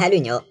舔狗派绿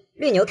牛，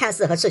绿牛看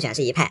似和赤犬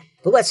是一派，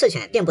不过赤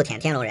犬并不舔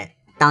天龙人。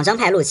党争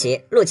派陆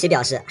琪，陆琪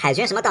表示海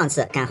军什么档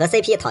次，敢和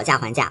CP 讨价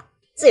还价。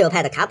自由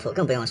派的卡普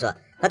更不用说，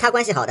和他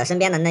关系好的身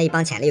边的那一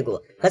帮潜力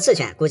股，和赤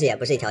犬估计也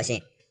不是一条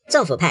心。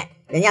政府派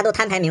人家都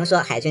摊牌明说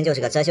海军就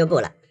是个遮羞布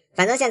了，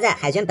反正现在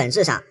海军本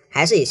质上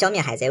还是以消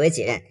灭海贼为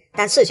己任，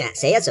但赤犬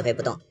谁也指挥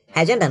不动，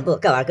海军本部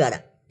各玩各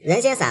的，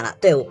人心散了，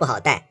队伍不好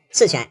带，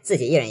赤犬自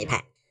己一人一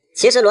派。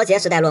其实罗杰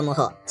时代落幕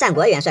后，战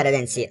国元帅的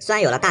任期虽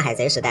然有了大海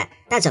贼时代，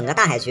但整个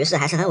大海局势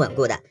还是很稳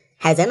固的，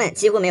海贼们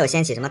几乎没有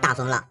掀起什么大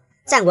风浪。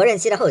战国任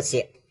期的后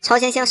期，超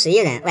新星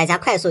11人外加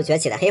快速崛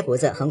起的黑胡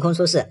子横空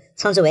出世，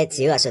称之为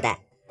极恶时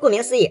代。顾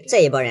名思义，这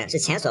一波人是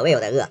前所未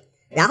有的恶。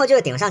然后就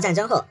是顶上战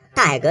争后，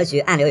大海格局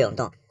暗流涌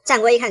动，战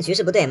国一看局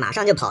势不对，马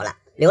上就跑了，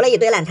留了一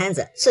堆烂摊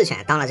子，赤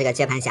犬当了这个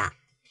接盘侠。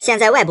现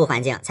在外部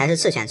环境才是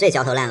赤犬最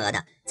焦头烂额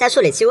的，在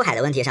处理七武海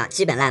的问题上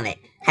基本烂尾，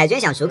海军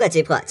想逐个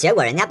击破，结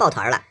果人家抱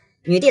团了。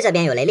女帝这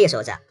边有雷利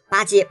守着，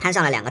巴基攀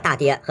上了2个大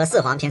爹，和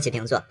四皇平起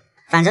平坐。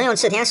反正用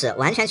赤天使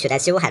完全取代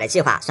七武海的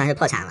计划算是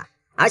破产了，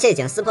而且已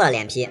经撕破了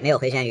脸皮，没有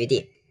回旋余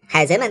地。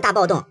海贼们大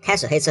暴动，开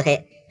始黑吃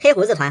黑，黑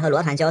胡子团和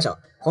罗团交手，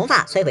红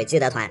发摧毁基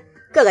德团，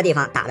各个地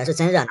方打的是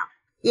真热闹。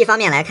一方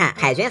面来看，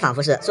海军仿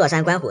佛是坐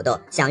山观虎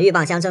斗，想鹬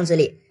蚌相争之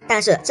力，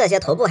但是这些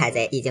头部海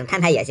贼已经摊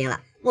牌野心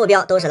了，目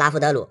标都是拉夫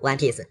德鲁 One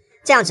Piece，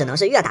 这样只能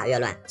是越打越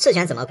乱，赤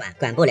犬怎么管？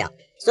管不了。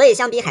所以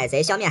相比海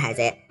贼消灭海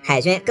贼，海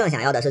军更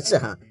想要的是制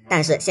衡，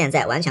但是现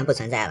在完全不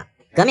存在了。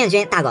革命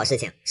军大搞事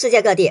情，世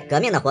界各地革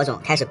命的火种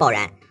开始爆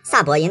燃。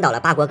萨博引导了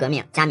八国革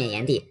命，加冕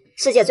炎帝，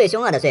世界最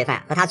凶恶的罪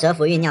犯和他蛰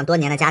伏酝酿多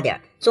年的家底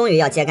儿，终于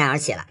要揭竿而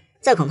起了。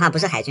这恐怕不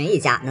是海军一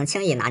家能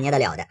轻易拿捏得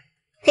了的。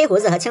黑胡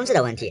子和青雉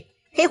的问题，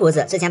黑胡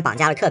子之前绑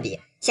架了科比，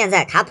现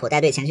在卡普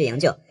带队前去营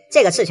救，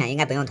这个赤犬应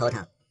该不用头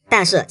疼。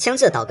但是青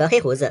雉倒戈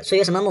黑胡子出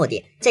于什么目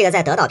的？这个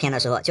在德岛篇的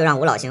时候就让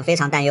吴老星非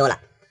常担忧了。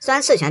虽然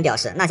赤犬表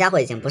示那家伙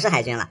已经不是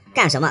海军了，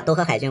干什么都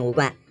和海军无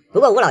关，不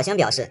过吴老星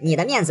表示你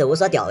的面子无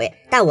所屌位，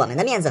但我们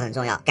的面子很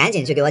重要，赶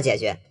紧去给我解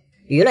决。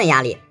舆论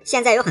压力，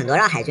现在有很多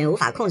让海军无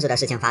法控制的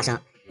事情发生，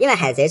因为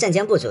海贼震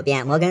惊部主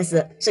编摩根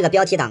斯是个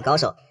标题党高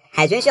手，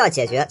海军需要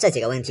解决这几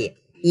个问题：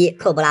一、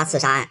寇布拉刺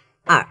杀案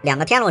；2、2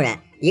个天龙人，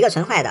一个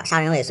纯坏的杀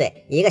人未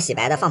遂，一个洗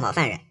白的放跑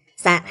犯人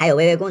；3、还有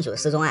薇薇公主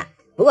失踪案。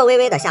不过薇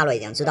薇的下落已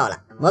经知道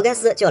了，摩根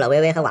斯救了薇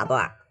薇和瓦波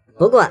尔。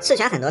不过赤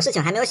犬很多事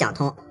情还没有想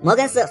通，摩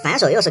根斯反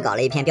手又是搞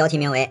了一篇标题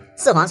名为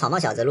四皇草帽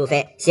小子路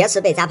飞挟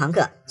持被加朋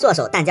克坐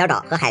守弹尖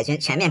岛和海军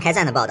全面开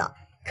战的报道。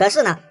可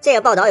是呢，这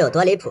个报道有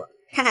多离谱，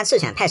看看赤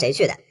犬派谁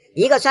去的，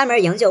一个专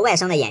门营救外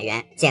甥的演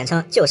员，简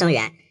称救生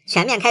员，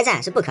全面开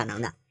战是不可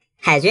能的。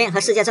海军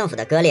和世界政府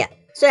的割裂，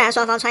虽然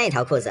双方穿一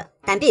条裤子，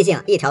但毕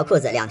竟一条裤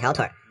子两条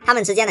腿，他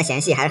们之间的嫌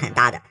隙还是很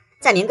大的。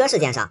在明哥事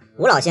件上，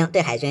吴老星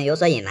对海军有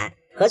所隐瞒，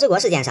和之国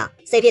事件上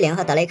CP0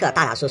 和德雷克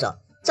大打出手，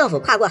政府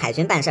跨过海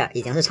军办事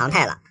已经是常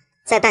态了。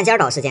在弹尖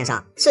岛事件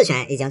上，赤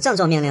犬已经郑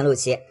重命令陆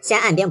琪先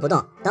按兵不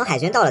动，等海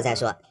军到了再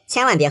说，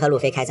千万别和路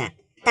飞开战。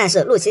但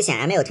是陆琪显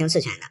然没有听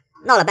赤犬的，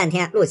闹了半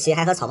天，陆琪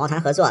还和草帽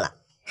团合作了。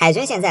海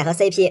军现在和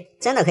CP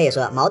真的可以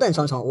说矛盾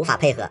重重，无法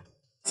配合。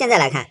现在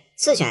来看，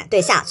赤犬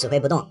对下指挥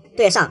不动，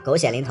对上狗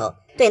血淋头，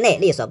对内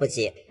力所不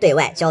及，对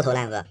外焦头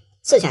烂额。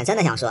赤犬真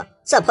的想说，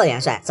这破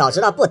元帅早知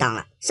道不当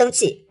了，生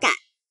气干。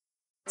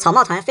草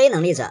帽团非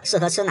能力者适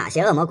合吃哪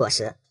些恶魔果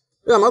实？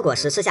恶魔果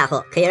实吃下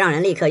后可以让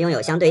人立刻拥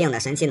有相对应的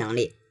神奇能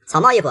力。草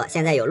帽一伙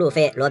现在有路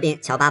飞、罗宾、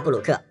乔巴、布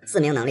鲁克4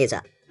名能力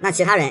者，那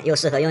其他人又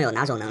适合拥有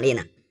哪种能力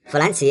呢？弗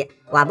兰奇、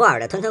瓦波尔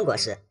的吞吞果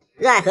实，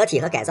热爱合体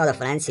和改造的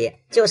弗兰奇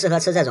就适合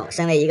吃这种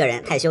身为一个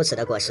人太羞耻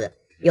的果实。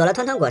有了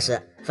吞吞果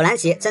实，弗兰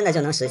奇真的就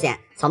能实现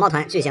草帽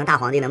团巨型大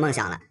皇帝的梦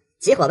想了，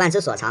集伙伴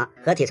之所长，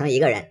合体成一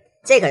个人。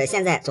这可是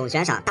现在总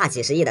悬赏大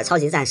几十亿的超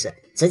级战士，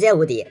直接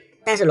无敌。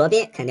但是罗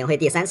宾肯定会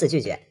第3次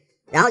拒绝。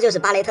然后就是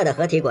巴雷特的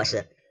合体果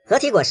实，合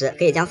体果实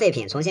可以将废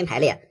品重新排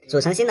列，组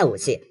成新的武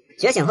器。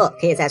觉醒后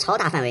可以在超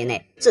大范围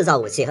内制造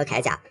武器和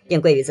铠甲，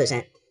并归于自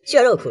身。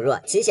血肉苦弱，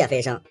机械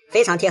飞升，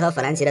非常贴合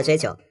弗兰奇的追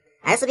求。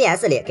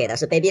SBS 里给的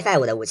是 Baby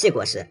 5的武器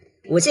果实，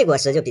武器果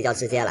实就比较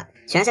直接了，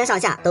全身上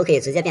下都可以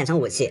直接变成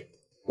武器。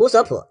乌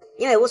索普，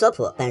因为乌索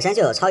普本身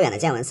就有超远的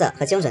见闻色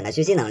和精准的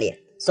狙击能力，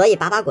所以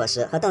拔果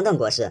实和瞪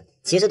果实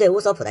其实对乌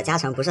索普的加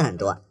成不是很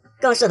多。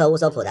更适合乌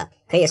索普的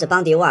可以是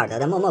邦迪沃尔德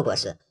的默果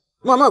实。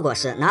默果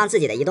实能让自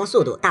己的移动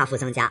速度大幅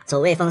增加，走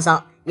位风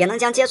骚，也能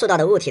将接触到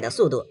的物体的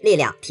速度、力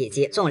量、体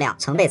积、重量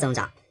成倍增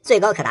长，最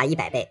高可达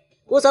100倍。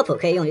乌索普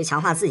可以用于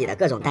强化自己的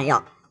各种弹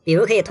药，比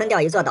如可以吞掉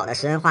一座岛的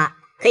食人花，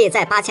可以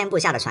在8000步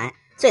下的船，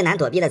最难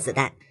躲避的子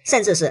弹，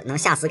甚至是能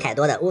吓死凯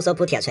多的乌索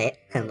普铁锤，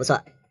很不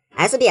错。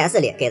SBS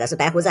里给的是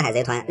白胡子海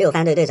贼团6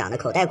番队队长的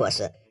口袋果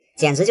实，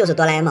简直就是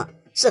哆啦 A 梦，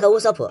适合乌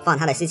索普放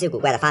他的稀奇古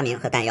怪的发明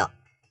和弹药。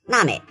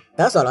娜美，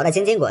德索罗的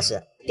金果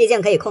实，毕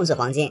竟可以控制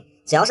黄金，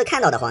只要是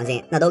看到的黄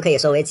金，那都可以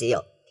收为己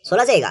有。除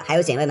了这个，还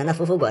有警卫们的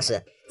夫妇果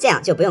实，这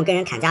样就不用跟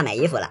人砍价买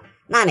衣服了。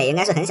娜美应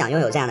该是很想拥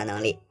有这样的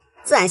能力。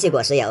自然系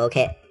果实也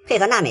OK， 配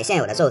合娜美现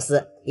有的宙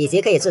斯，以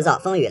及可以制造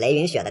风雨雷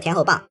云雪的天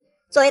后棒。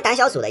作为胆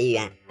小组的一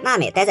员，娜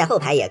美待在后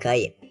排也可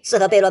以，适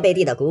合贝洛贝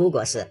蒂的鼓舞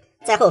果实，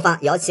在后方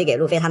摇旗给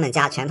路飞他们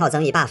家全套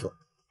增益 buff。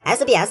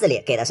 SBS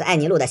里给的是艾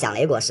尼路的响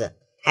雷果实，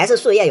还是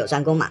树叶有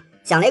专攻嘛，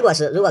响雷果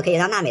实如果可以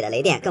让娜美的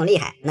雷电更厉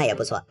害，那也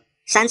不错。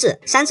山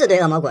治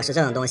对恶魔果实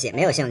这种东西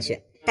没有兴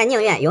趣，但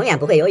宁愿永远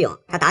不会游泳，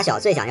他打小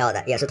最想要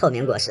的也是透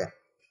明果实。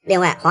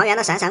另外黄猿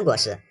的闪果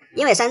实，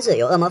因为山治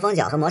有恶魔风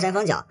脚和魔神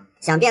风脚，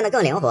想变得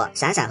更灵活，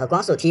闪和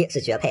光速踢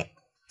是绝配。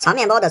长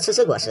面包的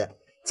吃果实，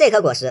这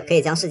颗果实可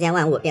以将世间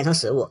万物变成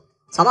食物。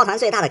草帽团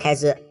最大的开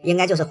支应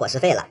该就是伙食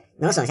费了，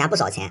能省下不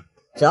少钱。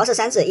主要是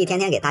山治一天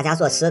天给大家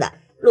做吃的，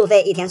路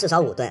飞一天至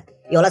少5顿，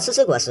有了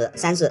吃果实，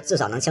山治至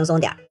少能轻松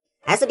点。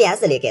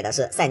SBS 里给的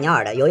是塞鸟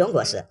尔的游泳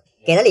果实，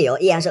给的理由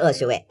依然是恶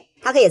趣味，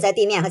他可以在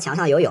地面和墙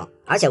上游泳，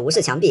而且无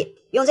视墙壁，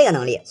用这个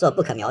能力做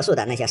不可描述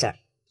的那些事儿。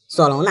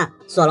索隆呢？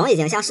索隆已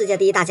经向世界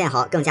第一大剑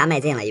豪更加迈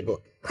进了一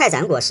步，快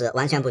斩果实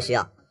完全不需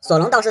要，索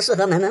隆倒是适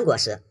合门果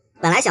实。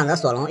本来想着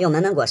索隆用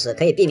门果实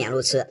可以避免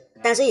路痴，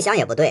但是一想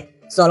也不对，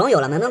索隆有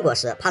了门果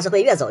实，怕是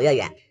会越走越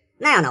远。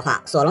那样的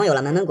话，索隆有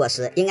了门果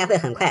实，应该会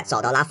很快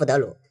找到拉夫德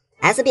鲁。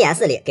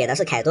SBS 里给的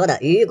是凯多的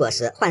鱼果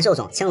实幻兽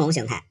种青龙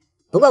形态。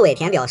不过尾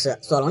田表示，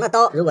索隆的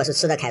刀如果是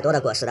吃的凯多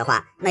的果实的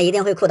话，那一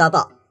定会酷到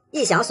爆。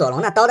一想索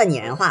隆那刀的拟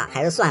人化，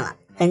还是算了，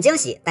很惊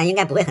喜，但应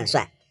该不会很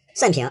帅。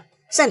慎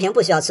平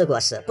不需要吃果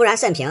实，不然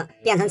慎平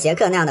变成杰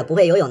克那样的不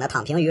会游泳的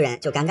躺平鱼人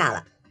就尴尬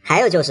了。还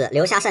有就是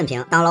留下慎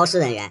平当捞尸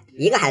人员，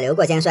一个海流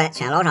过肩摔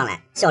全捞上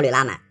来，效率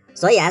拉满。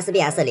所以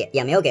SBS 里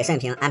也没有给慎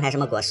平安排什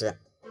么果实。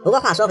不过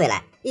话说回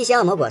来，一些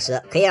恶魔果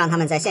实可以让他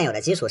们在现有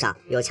的基础上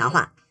有强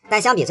化，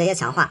但相比这些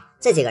强化，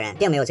这几个人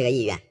并没有这个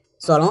意愿。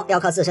索隆要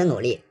靠自身努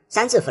力，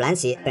山治弗兰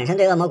奇本身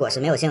对恶魔果实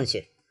没有兴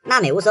趣，娜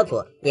美乌索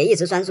普也一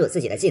直专注自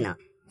己的技能，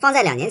放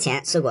在2年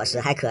前吃果实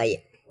还可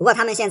以，不过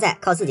他们现在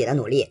靠自己的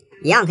努力，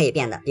一样可以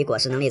变得比果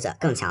实能力者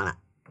更强了。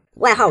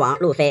外号王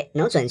路飞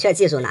能准确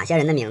记住哪些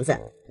人的名字？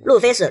路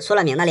飞是出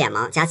了名的脸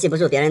盲加记不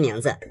住别人名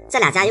字，这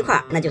俩加一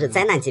块那就是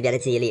灾难级别的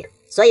记忆力，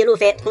所以路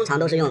飞通常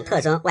都是用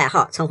特征、外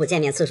号称呼见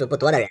面次数不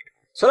多的人。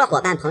除了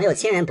伙伴、朋友、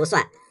亲人不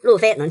算，路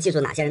飞能记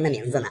住哪些人的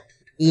名字呢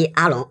？1.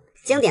 阿龙，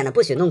经典的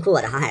不许弄哭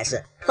我的航海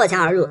士，破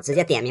墙而入，直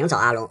接点名找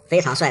阿龙，非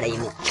常帅的一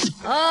幕。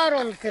アー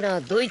ロンっての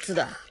はドイツ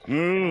だ。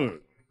2.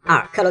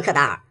 克洛克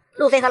达尔，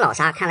路飞和老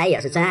沙看来也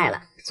是真爱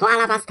了，从阿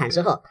拉巴斯坦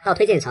之后到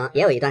推进城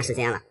也有一段时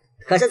间了。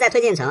可是在推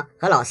进城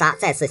和老沙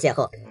再次邂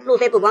逅，路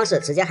飞不光是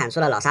直接喊出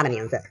了老沙的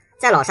名字，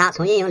在老沙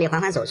从阴影里缓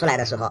缓走出来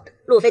的时候，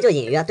路飞就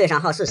隐约对上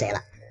号是谁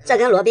了。这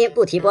跟罗宾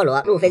不提波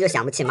罗，路飞就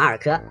想不起马尔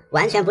科，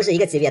完全不是一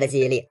个级别的记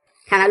忆力。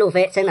看来路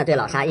飞真的对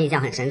老沙印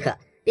象很深刻，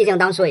毕竟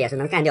当初也是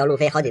能干掉路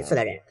飞好几次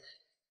的人。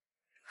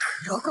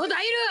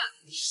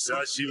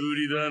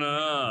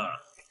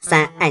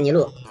3. 艾尼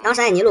路，当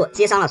时艾尼路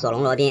击伤了索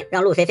隆罗宾，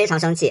让路飞非常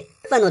生气，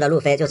愤怒的路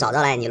飞就找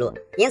到了艾尼路，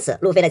因此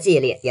路飞的记忆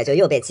力也就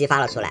又被激发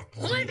了出来。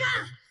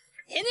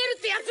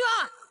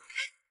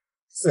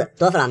4.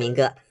 多弗朗明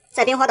哥，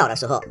在冰火岛的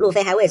时候，路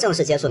飞还未正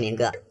式接触明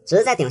哥，只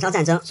是在顶上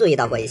战争注意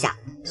到过一下，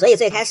所以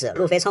最开始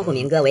路飞称呼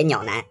明哥为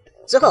鸟男，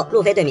之后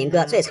路飞对明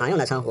哥最常用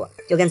的称呼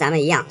就跟咱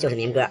们一样，就是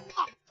明哥。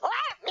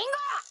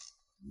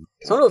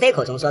从路飞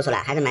口中说出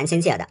来还是蛮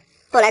亲切的。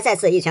后来再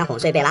次一拳哄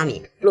睡贝拉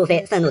米，路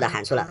飞愤怒地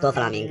喊出了多弗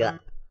朗明哥。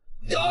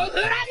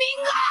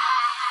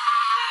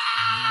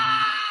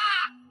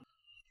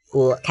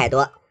5. 凯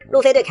多，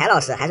路飞对凯老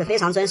师还是非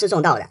常尊师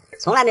重道的，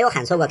从来没有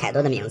喊错过凯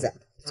多的名字。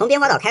从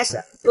冰火岛开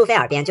始，路飞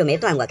耳边就没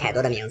断过凯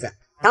多的名字。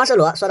当时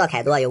罗说到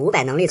凯多有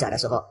500能力者的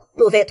时候，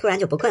路飞突然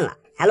就不困了，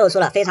还露出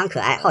了非常可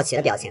爱好奇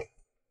的表情。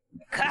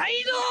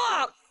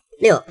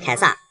6. 凯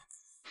撒，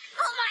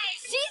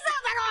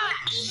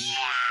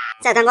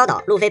在蛋糕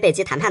岛，路飞被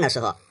击谈判的时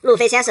候，路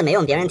飞先是没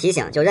用别人提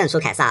醒就认出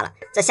凯撒了，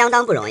这相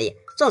当不容易。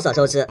众所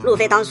周知，路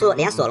飞当初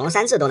连索隆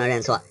山治都能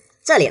认错，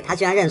这里他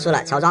居然认出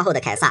了乔装后的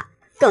凯撒。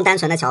更单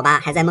纯的乔巴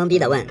还在懵逼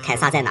地问凯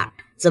撒在哪儿，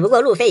只不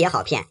过路飞也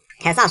好骗，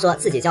凯撒说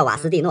自己叫瓦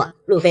斯蒂诺，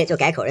路飞就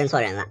改口认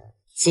错人了。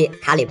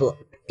7. 卡里布，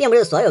并不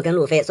是所有跟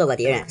路飞做过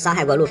敌人、伤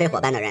害过路飞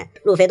伙伴的人，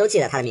路飞都记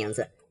得他的名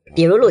字。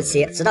比如陆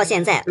奇，直到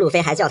现在路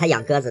飞还叫他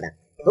养鸽子的。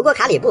不过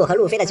卡里布和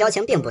路飞的交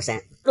情并不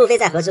深，路飞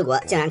在和之国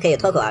竟然可以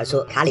脱口而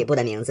出卡里布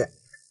的名字。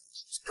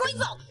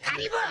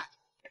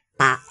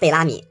8. 贝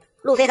拉米，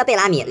路飞和贝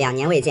拉米2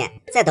年未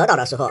见，在德岛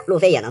的时候路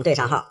飞也能对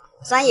上号，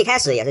虽然一开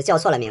始也是叫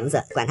错了名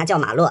字，管他叫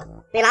马洛，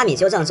贝拉米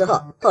纠正之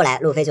后，后来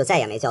路飞就再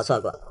也没叫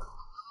错过。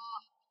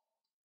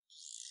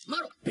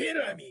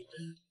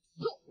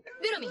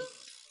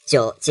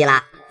9. 基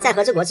拉，在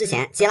和之国之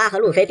前，基拉和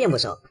路飞并不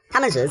熟，他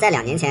们只是在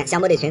2年前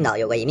香波地群岛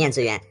有过一面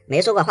之缘，没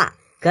说过话。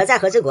可在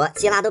和之国，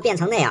基拉都变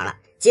成那样了，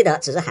基德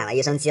只是喊了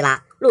一声基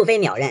拉，路飞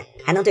秒认，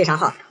还能对上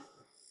号。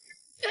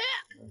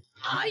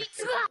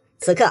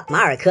此刻马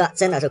尔科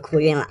真的是哭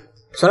晕了。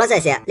除了这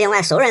些，另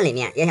外熟人里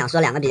面也想说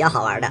2个比较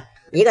好玩的，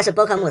一个是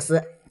波克穆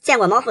斯。见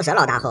过猫腹蛇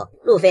老大后，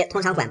路飞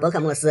通常管波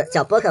克穆斯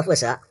叫波克腹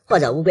蛇或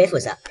者乌龟腹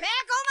蛇。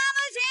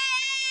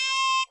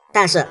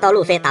但是到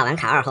路飞打完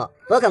卡2后，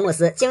波克穆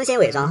斯精心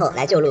伪装后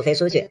来救路飞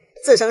出去，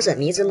自称是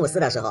迷之穆斯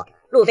的时候，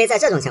路飞在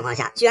这种情况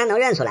下居然能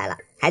认出来了，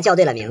还叫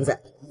对了名字。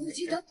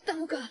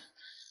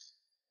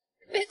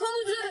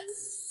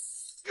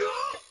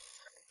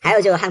还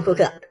有就是汉库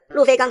克，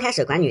路飞刚开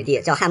始管女帝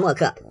叫汉默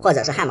克或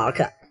者是汉毛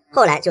克，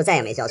后来就再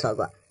也没叫错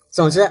过。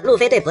总之，路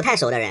飞对不太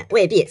熟的人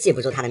未必记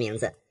不住他的名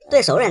字，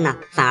对熟人呢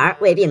反而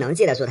未必能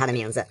记得住他的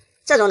名字。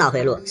这种脑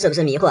回路是不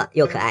是迷惑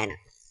又可爱呢？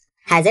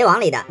海贼王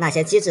里的那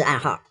些机智暗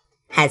号，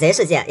海贼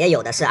世界也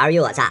有的是尔虞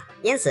我诈，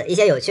因此一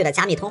些有趣的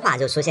加密通话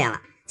就出现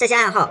了。这些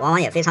暗号往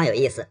往也非常有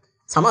意思。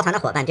草帽团的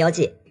伙伴标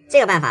记，这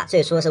个办法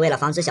最初是为了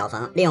防止小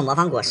冯利用魔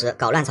方果实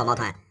搞乱草帽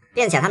团，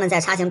并且他们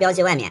在叉形标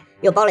记外面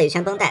又包了一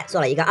圈绷带，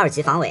做了一个2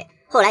级防伪，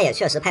后来也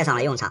确实派上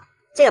了用场。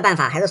这个办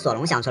法还是索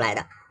隆想出来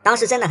的，当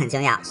时真的很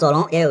惊讶，索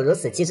隆也有如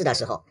此机智的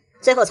时候。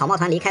最后草帽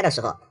团离开的时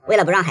候，为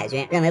了不让海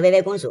军认为薇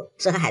薇公主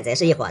是和海贼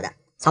是一伙的，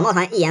草帽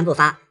团一言不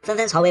发，纷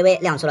纷朝薇薇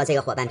亮出了这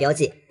个伙伴标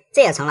记，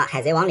这也成了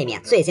海贼王里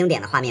面最经典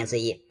的画面之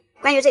一。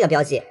关于这个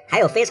标记，还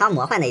有非常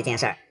魔幻的一件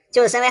事儿，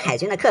就是身为海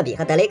军的科比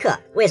和德雷克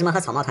为什么和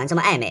草帽团这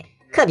么暧昧。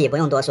科比不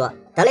用多说，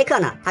德雷克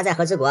呢，他在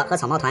和之国和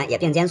草帽团也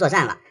并肩作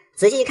战了。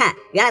仔细一看，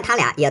原来他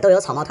俩也都有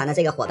草帽团的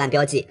这个伙伴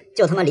标记，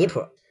就他妈离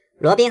谱。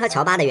罗宾和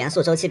乔巴的元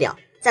素周期表，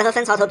在和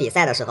分槽头比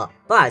赛的时候，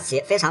波尔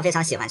奇非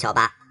常喜欢乔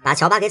巴，把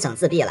乔巴给整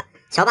自闭了，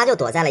乔巴就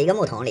躲在了一个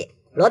木桶里。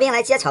罗宾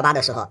来接乔巴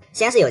的时候，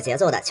先是有节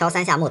奏的敲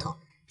3下木桶，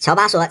乔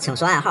巴说请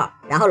说暗号，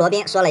然后罗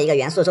宾说了一个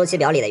元素周期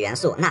表里的元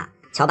素，那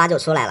乔巴就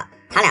出来了。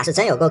他俩是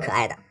真有够可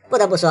爱的，不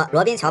得不说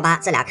罗宾乔巴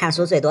这俩看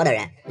书最多的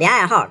人，连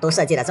暗号都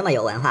设计的这么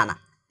有文化吗？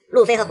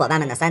路飞和伙伴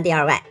们的3D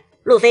 2外，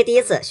路飞第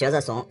一次学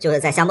着怂，就是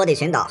在香波地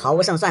群岛毫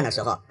无胜算的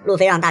时候，路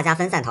飞让大家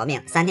分散逃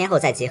命，3天后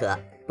再集合。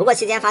不过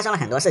期间发生了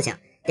很多事情，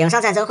顶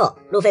上战争后，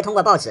路飞通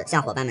过报纸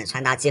向伙伴们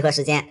传达集合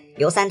时间，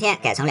由3天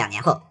改成2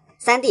年后。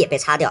3D 被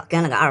擦掉，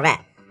跟了个2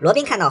外。罗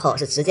宾看到后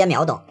是直接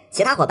秒懂，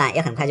其他伙伴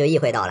也很快就意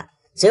会到了。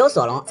只有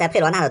索隆在佩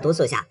罗娜的督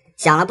促下，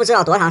想了不知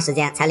道多长时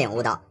间才领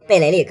悟到，被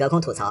雷利隔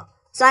空吐槽。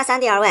虽然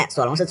3D 2外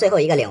索隆是最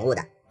后一个领悟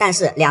的，但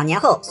是2年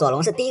后索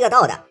隆是第一个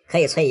到的，可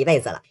以吹一辈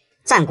子了。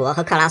战国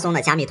和克拉松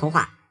的加密通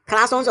话，克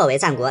拉松作为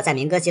战国在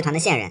明哥集团的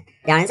线人，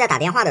两人在打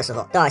电话的时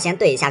候都要先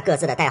对一下各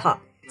自的代号。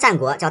战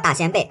国叫大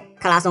仙贝，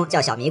克拉松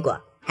叫小米果，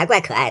还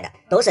怪可爱的，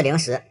都是零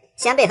食。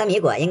仙贝和米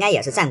果应该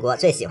也是战国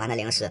最喜欢的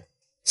零食。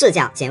智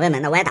将警卫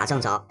门的歪打正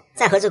着，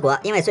在和之国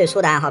因为最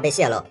初的暗号被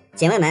泄露，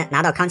警卫门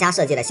拿到康佳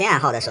设计的新暗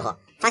号的时候，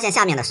发现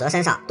下面的蛇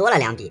身上多了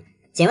2笔，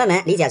警卫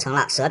门理解成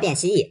了蛇变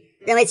蜥蜴，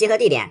认为集合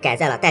地点改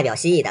在了代表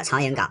蜥蜴的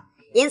长影港，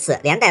因此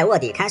连带卧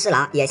底看侍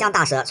郎也向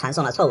大蛇传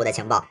送了错误的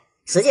情报。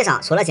实际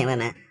上除了警卫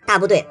门，大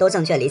部队都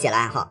正确理解了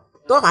暗号，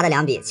多划的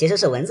2笔其实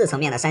是文字层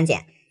面的删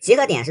减，集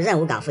合点是任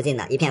务港附近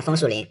的一片枫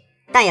树林。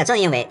但也正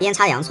因为阴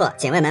差阳错，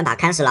警卫门把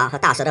看侍郎和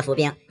大蛇的伏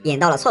兵引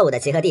到了错误的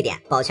集合地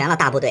点，保全了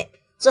大部队。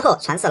之后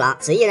传次郎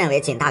执意认为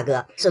锦大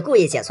哥是故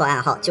意解错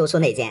暗号揪出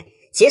内奸，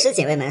其实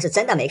警卫门是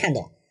真的没看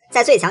懂。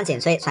在最强紧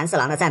吹传次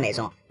郎的赞美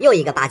中，又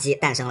一个吧唧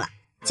诞生了。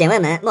警卫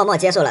门默默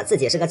接受了自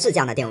己是个智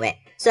将的定位，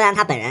虽然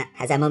他本人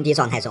还在懵逼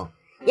状态中。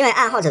因为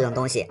暗号这种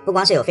东西不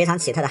光是有非常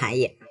奇特的含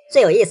义，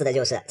最有意思的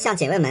就是像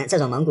警卫门这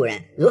种蒙古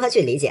人如何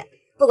去理解，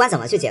不管怎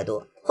么去解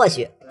读，或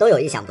许都有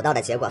意想不到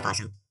的结果发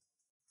生。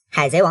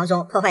海贼王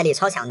中破坏力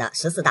超强的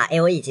14大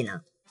AOE 技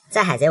能。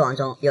在海贼王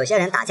中，有些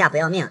人打架不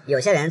要命，有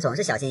些人总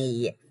是小心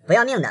翼翼，不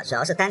要命的主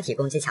要是单体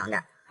攻击强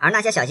的，而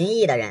那些小心翼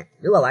翼的人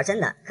如果玩真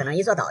的，可能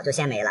一座岛就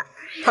先没了。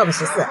 Top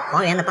 14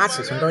黄猿的8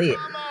尺群勾玉，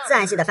自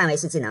然系的范围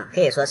式技能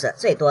可以说是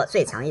最多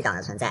最强一档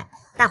的存在，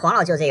但黄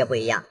老舅这个不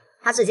一样，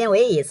他至今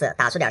唯一一次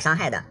打出点伤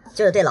害的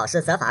就是对老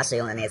师责罚使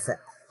用的那次，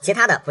其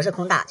他的不是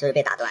空大就是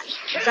被打断，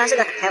虽然是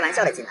个很开玩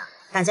笑的技能，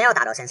但真要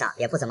打到身上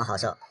也不怎么好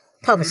受。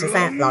Top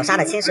 13老沙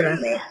的侵蚀轮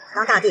回，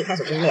当大地开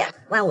始龟裂，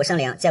万物生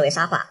灵皆为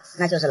沙化，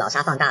那就是老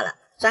沙放大了，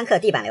专克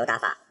地板流打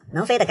法，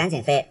能飞的赶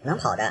紧飞，能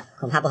跑的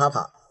恐怕不好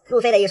跑，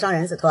路飞的一双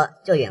人字拖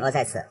就陨落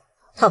在此。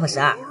Top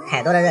 12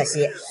凯多的热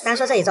息，单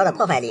说这一招的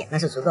破坏力那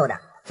是足够的，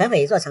焚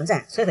毁一座城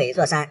镇，摧毁一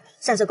座山，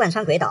甚至贯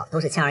穿鬼岛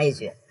都是轻而易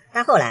举。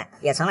但后来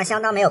也成了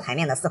相当没有牌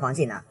面的四皇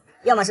技能，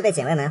要么是被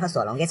警卫们和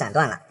索隆给斩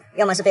断了，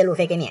要么是被路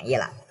飞给免疫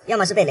了，要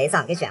么是被雷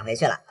藏给卷回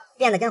去了，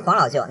变得跟黄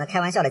老舅那开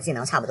玩笑的技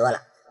能差不多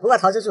了。不过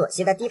桃之助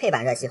习得低配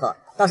版热息后，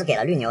倒是给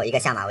了绿牛一个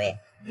下马威。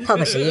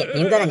Top 11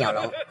明哥的鸟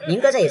笼，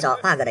明哥这一招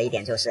bug 的一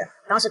点就是，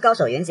当时高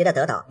手云集的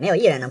德岛没有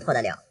一人能破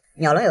得了。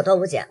鸟笼有多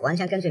无解，完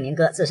全根据明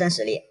哥自身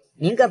实力。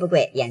明哥不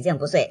跪，眼镜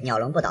不碎，鸟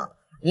笼不倒。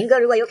明哥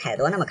如果有凯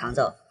多那么抗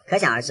揍，可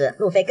想而知，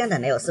路飞根本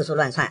没有四处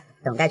乱窜，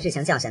等待剧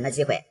情降神的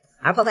机会，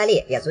而破坏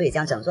力也足以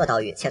将整座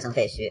岛屿切成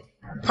废墟。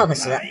Top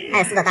 10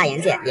艾斯的大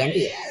岩剑岩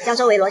壁，将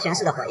周围螺旋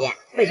式的火焰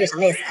汇聚成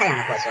类似太阳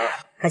的火球，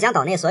可将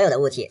岛内所有的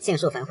物体尽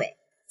数焚毁。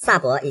萨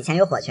博以前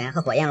有火拳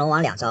和火焰龙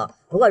王2招，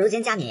不过如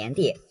今加冕炎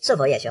帝，是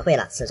否也学会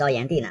了此招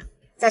炎帝呢？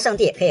在圣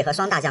地可以和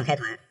双大将开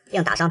团，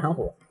并打伤藤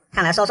虎，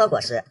看来烧烧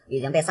果实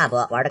已经被萨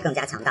博玩得更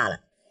加强大了。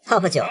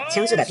Top 9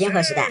轻质的冰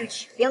河时代，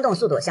冰冻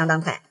速度相当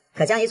快，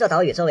可将一座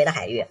岛屿周围的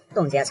海域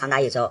冻结长达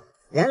1周。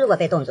人如果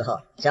被冻住后，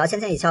只要轻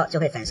轻一敲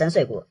就会粉身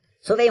碎骨，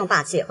除非用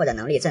霸气或者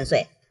能力震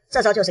碎。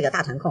这招就是个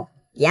大臀控，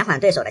延缓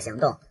对手的行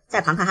动。在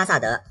庞克哈萨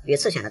德与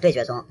赤犬的对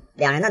决中，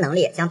两人的能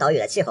力将岛屿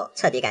的气候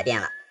彻底改变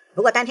了。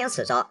不过单凭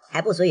此招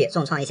还不足以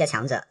重创一些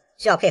强者，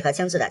需要配合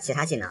轻质的其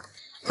他技能。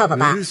Top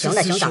 8熊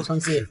的熊掌冲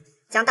击，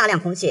将大量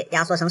空气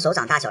压缩成手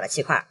掌大小的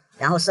气块，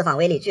然后释放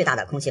威力巨大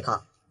的空气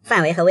炮，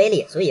范围和威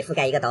力足以覆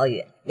盖一个岛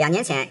屿。2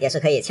年前也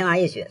是可以轻而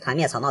易举团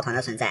灭草帽团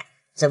的存在，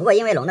只不过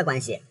因为龙的关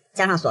系，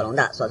加上索隆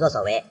的所作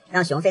所为，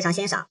让熊非常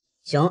欣赏。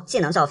熊技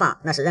能召放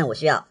那是任务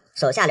需要，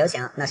手下留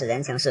情那是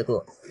人情世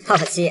故。Top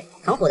 7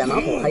藤虎的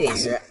猛虎和陨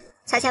石，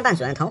拆迁办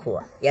主任藤虎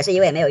也是一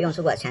位没有用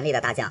出过全力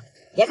的大将。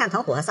别看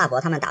藤虎和萨博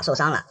他们打受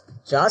伤了，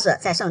主要是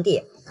在圣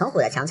地，藤虎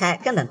的强拆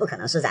根本不可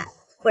能施展，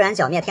不然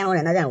剿灭天龙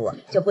人的任务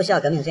就不需要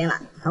革命军了，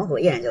藤虎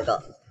一人就够。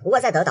不过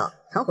在德岛，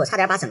藤虎差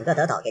点把整个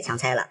德岛给强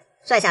拆了，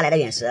拽下来的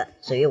陨石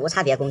属于无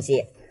差别攻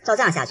击，照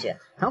这样下去，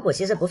藤虎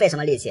其实不费什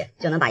么力气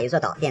就能把一座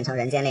岛变成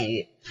人间炼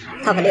狱。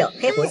Top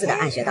 6黑胡子的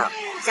暗穴道，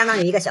相当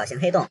于一个小型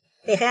黑洞，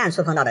被黑暗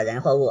触碰到的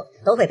人或物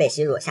都会被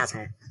吸入下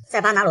沉，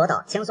在巴拿罗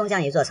岛轻松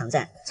将一座城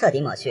镇彻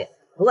底抹去。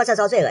不过这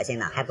招最恶心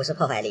的还不是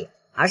破坏力，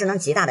而是能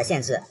极大的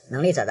限制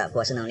能力者的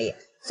果实能力。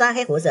虽然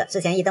黑胡子之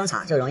前一登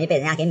场就容易被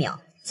人家给秒，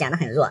显得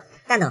很弱，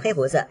但等黑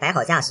胡子摆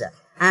好架势，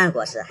按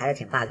果实还是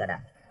挺 bug 的。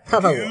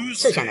Top 5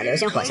赤犬的流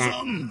星火山，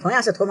同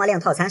样是屠魔令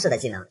套餐式的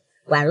技能，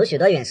宛如许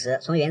多陨石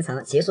从云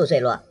层急速坠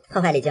落，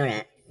破坏力惊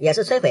人，也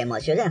是摧毁抹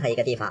去任何一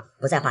个地方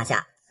不在话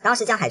下。当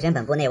时将海军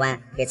本部内湾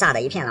给炸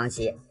得一片狼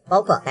藉，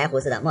包括白胡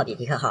子的莫比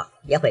迪克号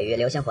也毁于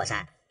流星火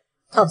山。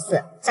Top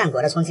 4战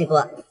国的冲击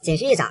波，仅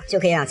需一掌就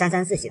可以让沾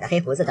沾自喜的黑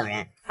胡子等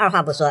人二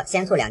话不说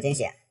先吐2斤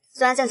血。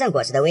虽然阵阵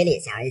果实的威力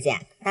显而易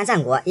见，但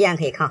战国依然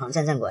可以抗衡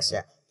阵阵果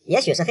实。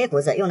也许是黑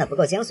胡子用的不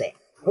够精髓，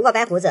不过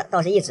白胡子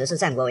倒是一直是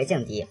战国为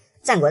劲敌，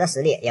战国的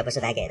实力也不是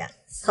白给的。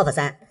Top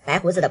 3白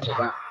胡子的普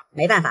攻，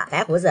没办法，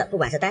白胡子不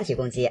管是单体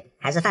攻击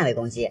还是范围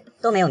攻击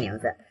都没有名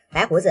字，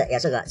白胡子也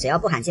是个只要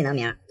不喊技能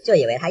名就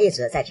以为他一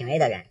直在平 A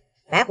的人。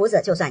白胡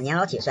子就算年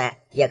老体衰，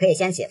也可以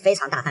掀起非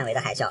常大范围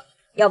的海啸，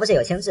要不是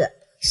有轻质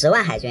，10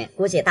万海军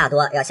估计大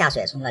多要下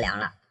水冲个凉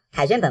了。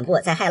海军本部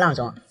在骇浪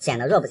中显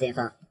得弱不禁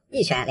风，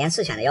一拳连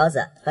赤犬的腰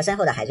子和身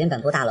后的海军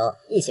本部大楼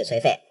一起锤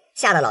废，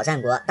吓得老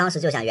战国当时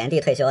就想原地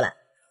退休了。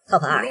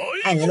Top 2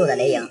艾尼路的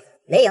雷营，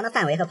雷营的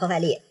范围和破坏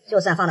力就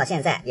算放到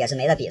现在也是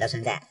没得比的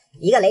存在，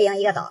一个雷营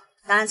一个岛，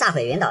当然炸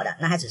毁云岛的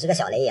那还只是个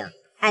小雷营，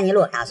艾尼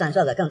路打算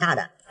做个更大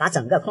的，把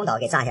整个空岛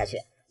给炸下去，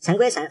尘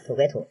归尘土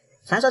归土，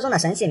传说中的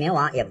神器冥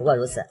王也不过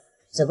如此，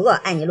只不过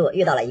艾尼路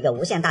遇到了一个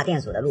无限大店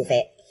主的路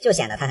飞，就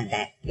显得他很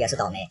呆，也是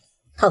倒霉。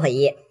Top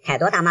 1凯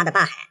多大妈的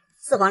霸海，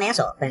四皇联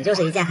手本就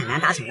是一件很难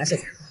达成的事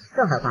情，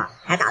更何况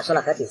还打出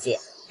了合体技，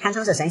堪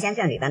称是神仙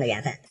眷侣般的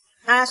缘分。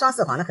当然双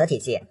四皇的合体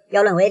技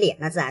要论威力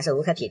那自然是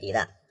无可匹敌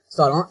的，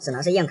索隆只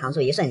能是硬扛住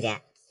一瞬间，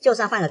就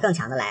算换个更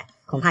强的来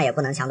恐怕也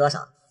不能强多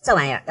少。这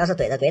玩意儿要是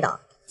怼着鬼岛，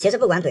其实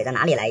不管怼着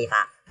哪里来一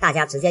发，大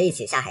家直接一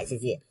起下海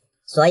GG。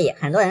 所以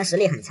很多人实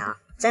力很强，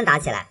真打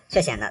起来却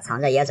显得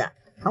藏着掖着。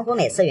藤虎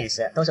每次陨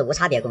石都是无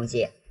差别攻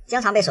击，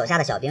经常被手下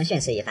的小兵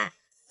训斥一番。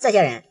这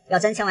些人要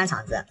真清完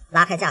场子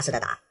拉开架势的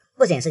打，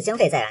不仅是经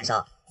费在燃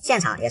烧，现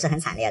场也是很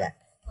惨烈的。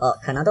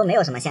可能都没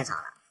有什么现场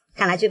了，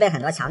看来具备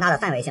很多强大的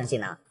范围性技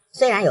能，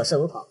虽然有恃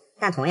无恐，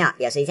但同样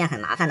也是一件很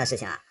麻烦的事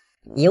情啊。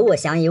一物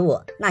降一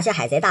物，那些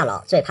海贼大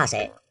佬最怕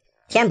谁？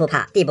天不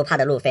怕地不怕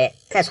的路飞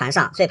在船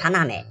上最怕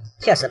娜美，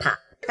确实怕，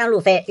但路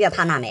飞越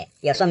怕娜美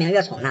也说明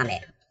越宠娜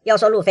美。要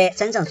说路飞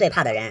真正最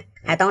怕的人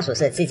还当属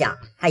是机长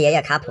他爷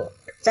爷卡普，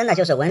真的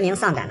就是闻名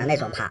丧胆的那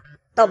种怕，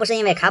倒不是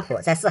因为卡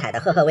普在四海的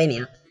赫赫威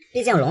名，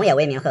毕竟龙也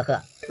威名赫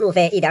赫，路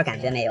飞一点感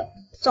觉没有。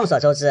众所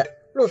周知，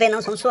路飞能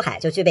从出海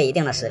就具备一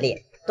定的实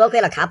力，多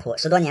亏了卡普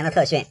10多年的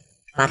特训，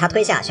把他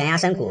推下悬崖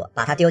深谷，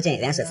把他丢进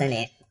原始森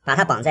林，把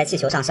他绑在气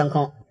球上升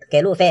空，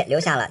给路飞留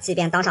下了即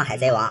便当上海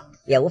贼王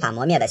也无法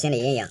磨灭的心理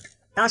阴影。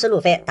当时路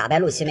飞打败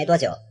陆琪没多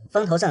久，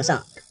风头正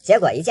盛，结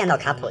果一见到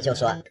卡普就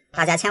说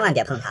大家千万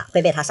别碰他，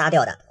会被他杀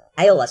掉的。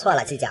哎呦我错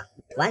了机长，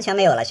完全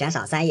没有了悬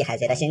赏3亿海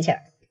贼的心气儿。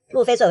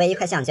路飞作为一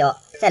块橡胶，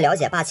在了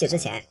解霸气之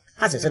前，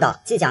他只知道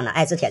即将的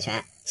爱之铁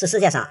拳是世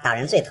界上打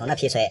人最疼的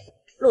劈锤。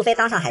路飞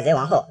当上海贼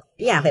王后，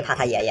依然会怕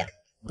他爷爷。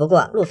不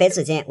过，路飞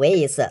至今唯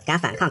一一次敢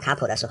反抗卡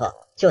普的时候，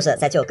就是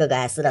在救哥哥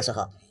艾斯的时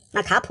候。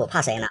那卡普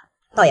怕谁呢？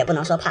倒也不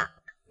能说怕，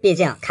毕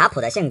竟卡普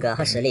的性格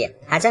和实力，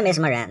还真没什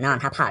么人能让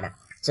他怕的。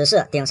只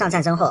是顶上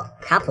战争后，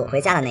卡普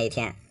回家的那一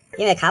天，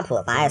因为卡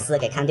普把艾斯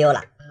给看丢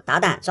了，达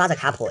旦抓着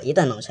卡普一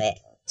顿猛锤，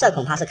这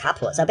恐怕是卡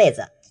普这辈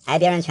子挨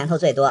别人拳头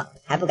最多，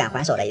还不敢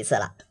还手的一次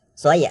了。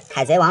所以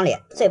海贼王里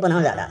最不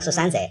能惹的是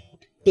山贼，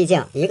毕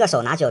竟一个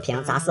手拿酒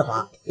瓶砸四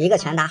皇，一个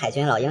拳打海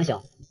军老英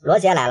雄，罗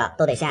杰来了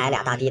都得先挨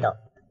俩大逼斗。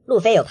路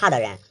飞有怕的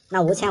人，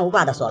那无牵无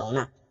挂的索隆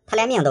呢？他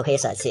连命都可以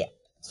舍弃，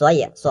所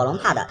以索隆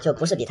怕的就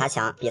不是比他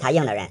强比他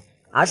硬的人，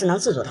而是能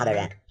制住他的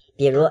人，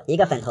比如一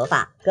个粉头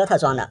发哥特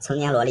装的成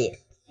年萝莉。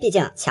毕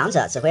竟强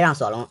者只会让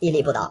索隆屹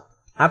立不倒，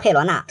而佩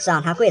罗娜是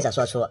让他跪着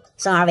说出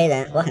生而为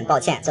人我很抱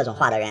歉这种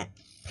话的人。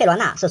佩罗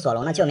娜是索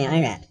隆的救命恩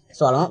人，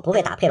索隆不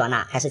会打佩罗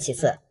娜还是其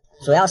次，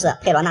主要是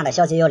佩罗娜的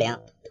消极幽灵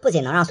不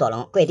仅能让索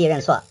隆跪地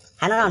认错，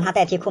还能让他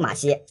代替库马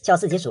西叫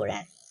自己主人，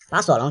把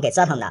索隆给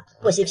折腾的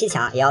不惜劈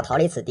墙也要逃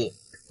离此地。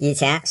以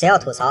前谁要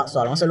吐槽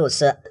索隆是路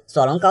痴，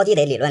索隆高低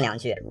得理论两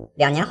句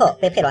，2年后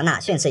被佩罗娜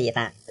训斥一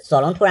番，索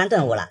隆突然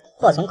顿悟了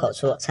祸从口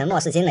出沉默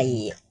是金的意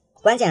义。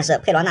关键是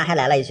佩罗娜还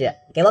来了一句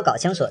给我搞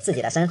清楚自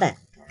己的身份。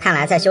看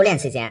来在修炼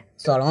期间，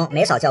索隆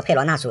没少叫佩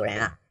罗娜主人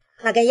啊。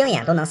那跟鹰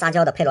眼都能撒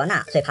娇的佩罗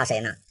娜最怕谁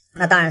呢？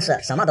那当然是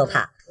什么都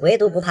怕唯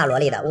独不怕萝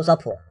莉的乌索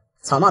普，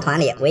草帽团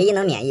里唯一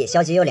能免疫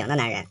消极幽灵的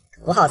男人，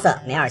不好色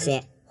没二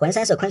心，浑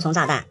身是昆虫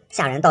炸弹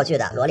吓人道具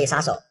的萝莉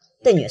杀手。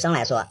对女生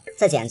来说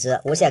这简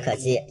直无懈可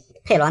击。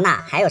佩罗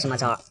娜还有什么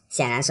招？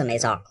显然是没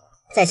招。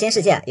在新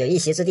世界有一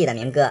席之地的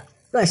明哥，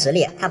论实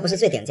力他不是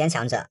最顶尖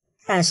强者，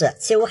但是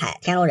七武海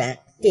天龙人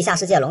地下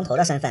世界龙头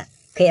的身份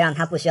可以让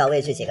他不需要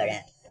畏惧几个人。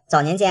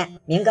早年间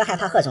明哥害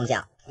怕贺中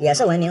将，也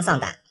是闻名丧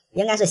胆，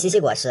应该是洗洗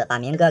果实把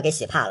明哥给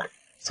洗怕了。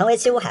成为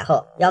七武海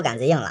后腰杆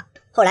子硬了，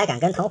后来敢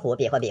跟藤虎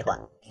比划比划，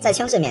在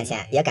青雉面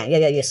前也敢跃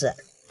跃欲试，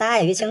但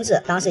碍于青雉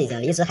当时已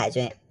经离职海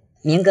军，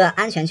明哥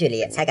安全距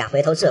离才敢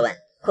回头质问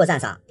库站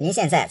长您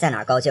现在在哪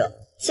儿高就？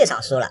气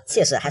场输了，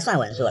气势还算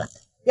稳住了。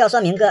要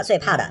说明哥最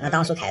怕的那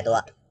当属凯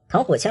多，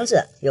藤虎青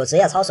雉有职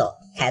业操守，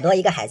凯多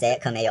一个海贼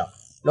可没有。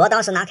罗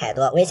当时拿凯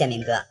多威胁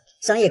明哥，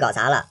生意搞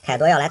砸了，凯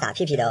多要来打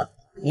屁屁的哦。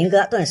明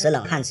哥顿时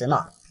冷汗直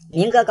冒。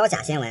明哥搞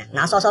假新闻，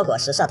拿烧烧果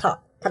实射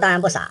套，他当然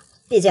不傻，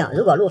毕竟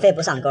如果路飞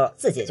不上钩，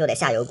自己就得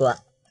下油锅。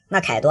那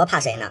凯多怕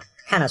谁呢？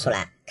看得出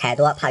来，凯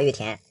多怕玉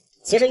田。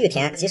其实玉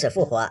田即使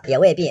复活，也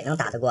未必能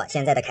打得过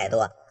现在的凯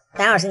多。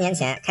但20年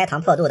前开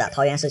膛破肚的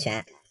桃园石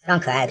拳，让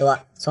可爱多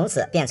从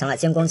此变成了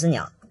惊弓之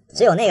鸟，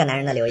只有那个男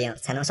人的流萤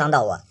才能伤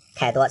到我。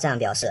凯多这样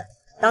表示。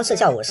当赤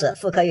鞘武士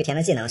复刻玉田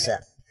的技能时，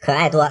可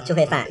爱多就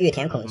会犯玉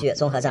田恐惧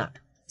综合症。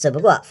只不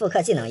过复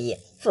刻技能易，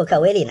复刻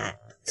威力难，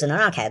只能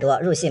让凯多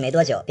入戏没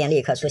多久便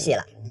立刻出戏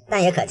了。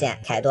但也可见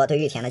凯多对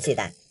玉田的忌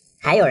惮。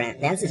还有人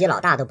连自己老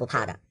大都不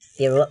怕的，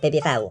比如 Baby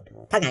Five，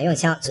 他敢用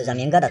枪指着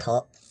明哥的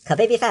头。可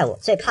Baby Five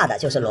最怕的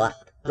就是罗，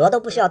罗都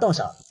不需要动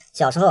手。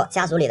小时候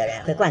家族里的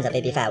人会惯着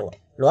Baby Five，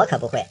 罗可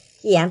不会，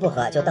一言不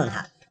合就瞪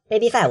他。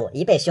Baby Five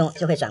一被凶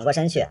就会转过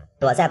身去，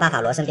躲在巴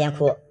法罗身边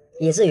哭，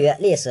以至于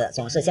历史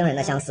总是惊人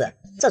的相似。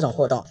这种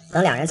互动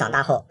等两人长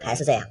大后还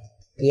是这样。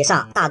以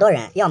上大多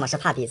人要么是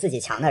怕比自己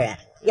强的人，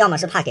要么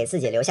是怕给自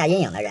己留下阴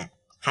影的人，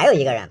还有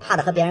一个人怕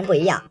的和别人不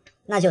一样，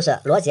那就是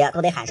罗杰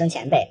都得喊声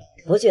前辈，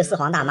不惧四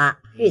皇大妈，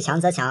遇强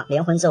则强，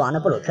灵魂之王的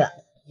布鲁克。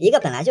一个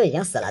本来就已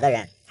经死了的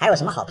人还有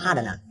什么好怕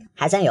的呢？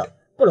还真有，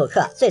布鲁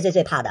克最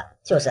怕的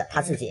就是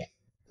他自己。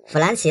弗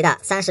兰奇的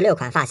36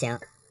款发型。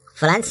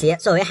弗兰奇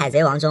作为海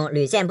贼王中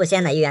屡见不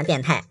鲜的一员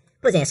变态，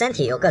不仅身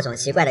体有各种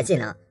奇怪的技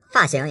能，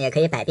发型也可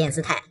以百变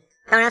姿态。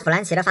当然弗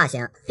兰奇的发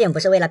型并不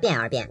是为了变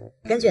而变，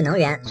根据能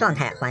源、状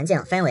态、环境、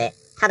氛围，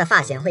他的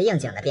发型会应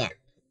景的变。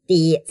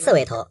第一，刺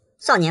猬头。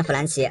少年弗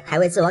兰奇还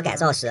未自我改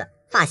造时，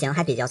发型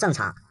还比较正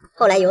常，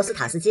后来尤斯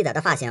塔斯基德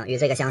的发型与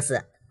这个相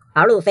似，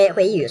而路飞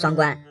会一语双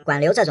关，管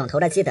留这种头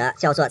的基德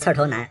叫做刺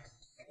头男。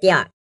第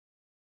二，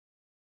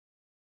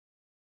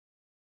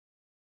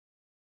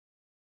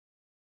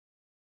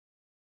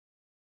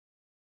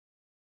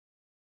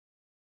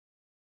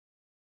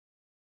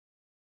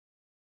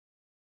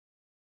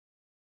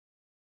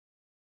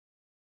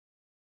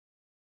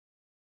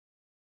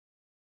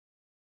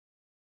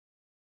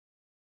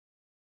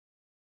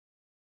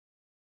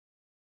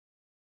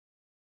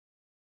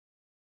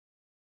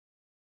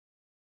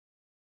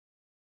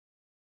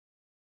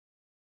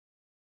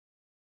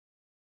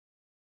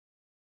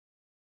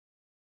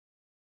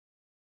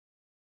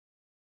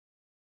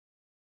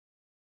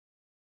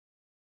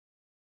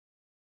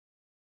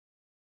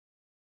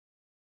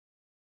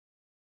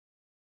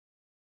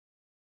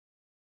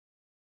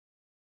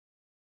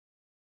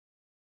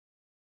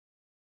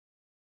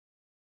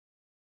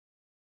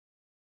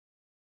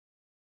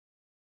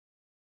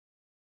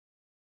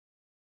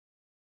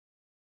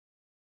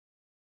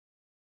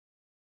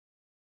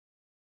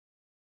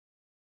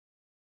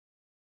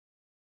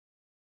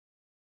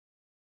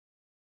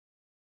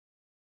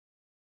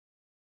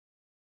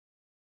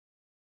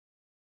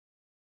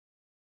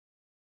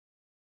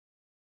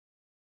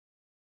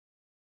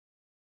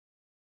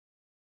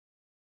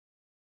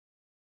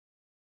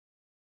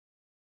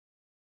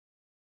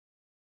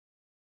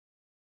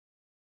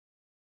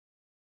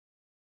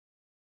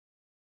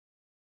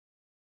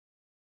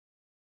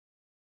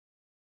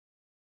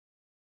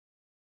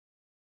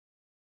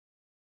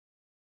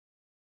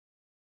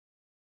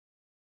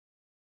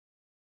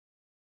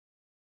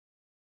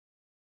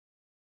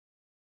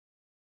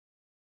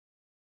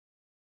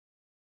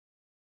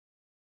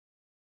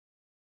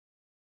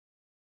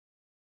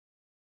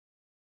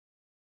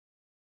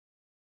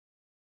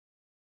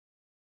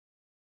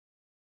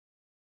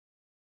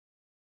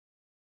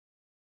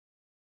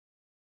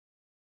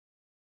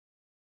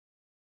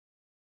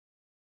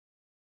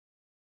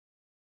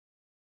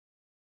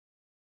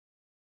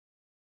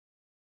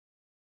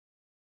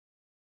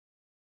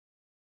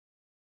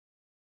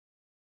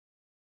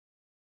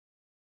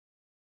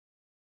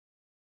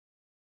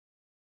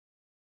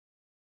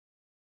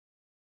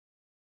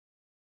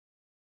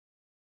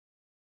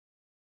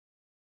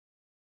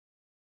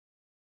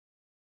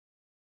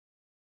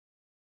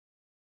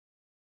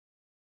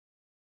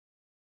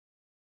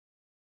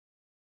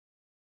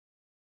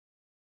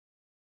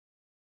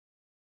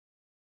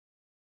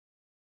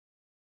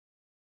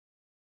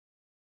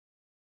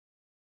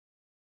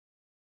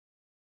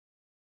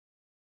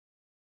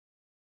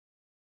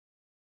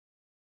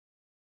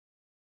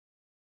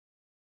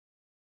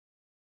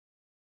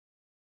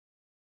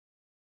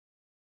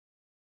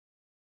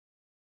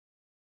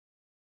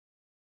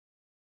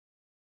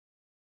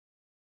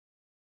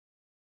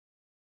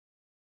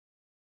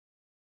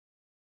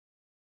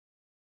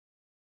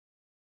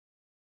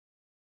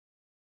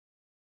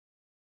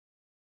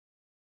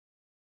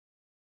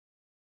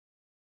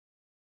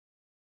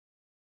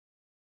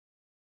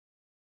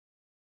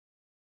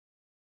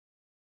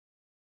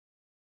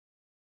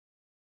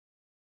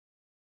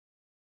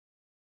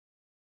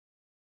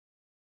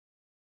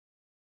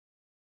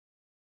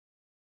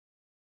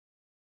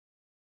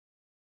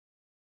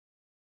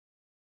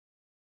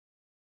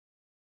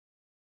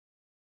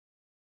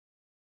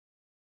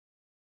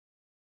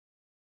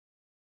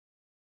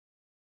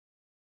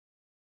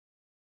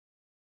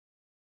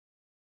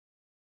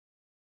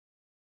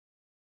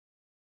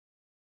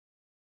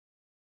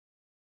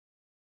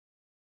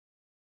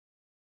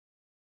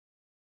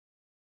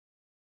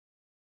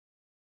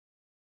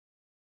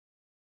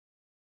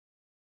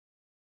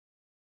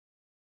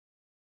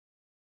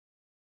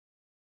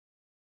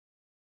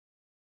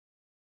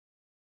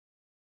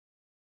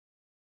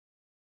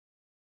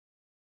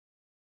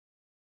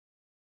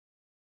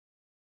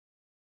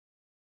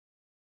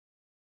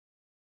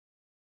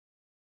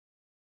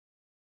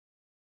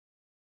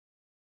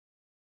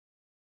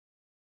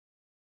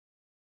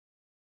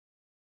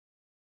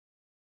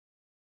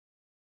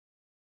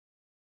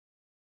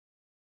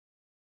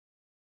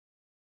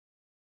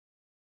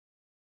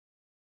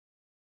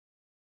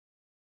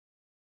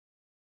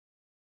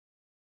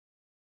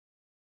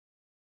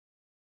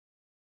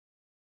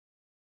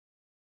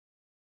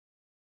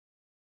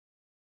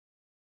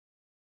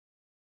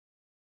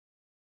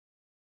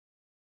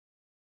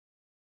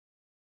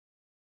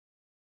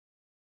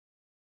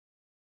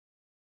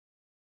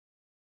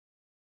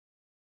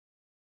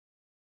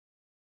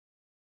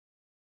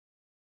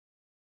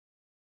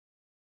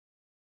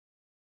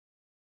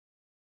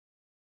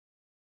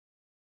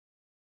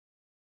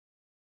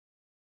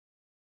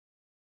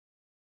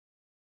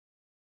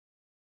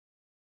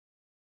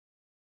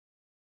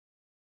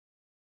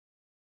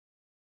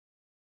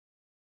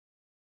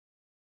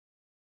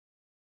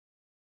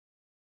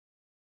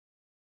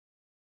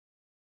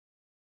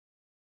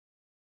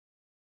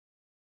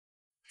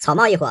草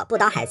帽一伙不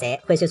当海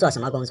贼会去做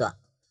什么工作？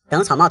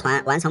等草帽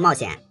团完成冒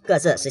险，各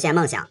自实现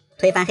梦想，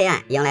推翻黑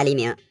暗，迎来黎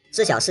明，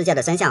知晓世界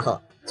的真相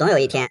后，总有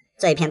一天，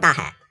这一片大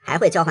海还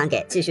会交还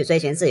给继续追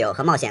寻自由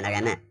和冒险的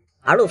人们。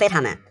而路飞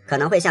他们可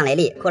能会像雷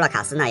利、库洛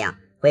卡斯那样，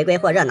回归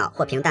或热闹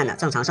或平淡的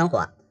正常生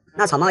活。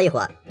那草帽一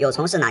伙有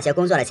从事哪些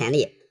工作的潜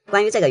力？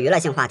关于这个娱乐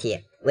性话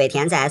题，尾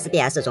田在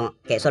SBS 中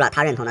给出了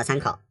他认同的参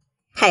考。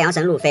太阳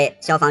神路飞，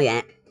消防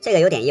员，这个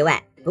有点意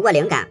外，不过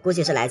灵感估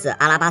计是来自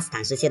阿拉巴斯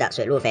坦时期的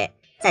水路飞，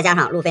再加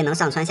上路飞能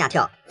上蹿下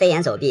跳、飞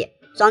檐走壁，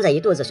装着一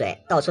肚子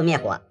水到处灭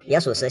火，也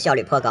属实效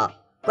率颇高。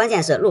关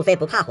键是路飞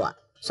不怕火，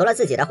除了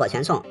自己的火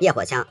拳铳、夜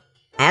火枪，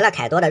挨了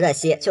凯多的热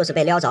吸就是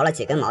被撩着了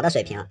几根毛的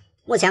水平。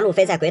目前路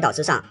飞在鬼岛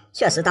之上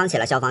确实当起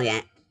了消防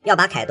员，要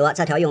把凯多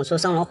这条用出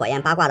生龙火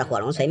焰八卦的火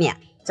龙锤灭，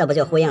这不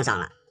就呼应上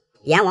了？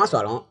阎王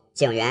索隆，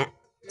警员，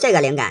这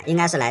个灵感应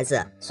该是来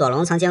自索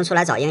隆曾经出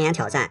来找鹰眼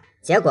挑战，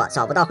结果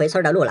找不到回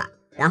村的路了，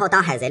然后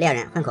当海贼猎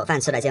人混口饭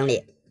吃的经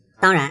历。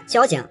当然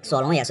交警索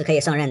隆也是可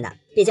以胜任的，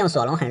毕竟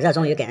索隆很热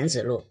衷于给人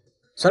指路。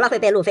除了会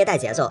被路飞带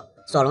节奏，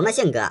索隆的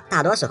性格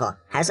大多时候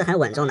还是很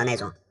稳重的那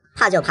种，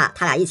怕就怕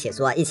他俩一起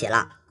作一起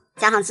浪，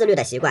加上自律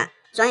的习惯，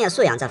专业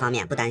素养这方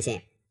面不担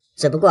心。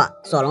只不过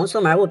索隆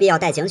出门务必要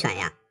带警犬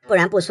呀，不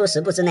然不出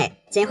10步之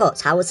内，今后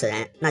查无此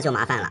人那就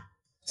麻烦了。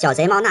小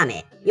贼猫娜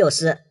美，幼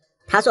师，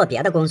他做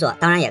别的工作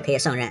当然也可以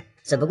胜任，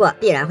只不过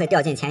必然会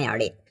掉进钱眼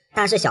里。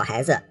但是小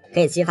孩子可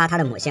以激发他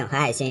的母性和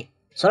爱心，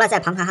除了在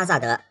庞卡哈萨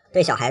德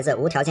对小孩子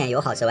无条件友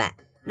好之外，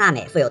娜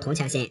美富有同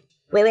情心。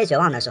微微绝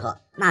望的时候，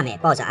娜美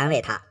抱着安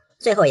慰他，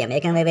最后也没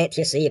跟微微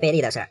提10亿贝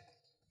利的事儿。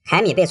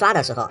凯米被抓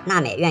的时候，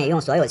娜美愿意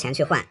用所有钱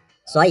去换，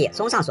所以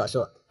综上所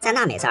述，在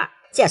娜美这儿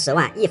借10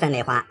万1分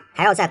没花，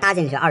还要再搭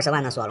进去20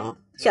万的索隆，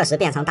确实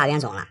变成大冤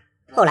种了。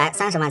后来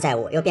30万债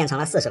务又变成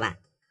了40万。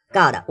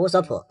God 乌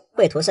索普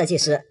绘图设计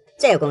师，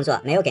这个工作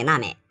没有给娜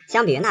美，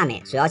相比于娜美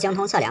主要精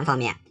通测量方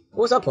面，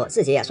乌索普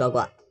自己也说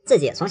过，自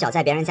己从小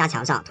在别人家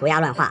墙上涂鸦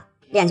乱画，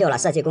练就了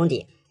设计功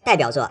底。代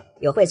表作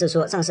有绘制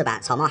出正式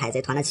版草帽海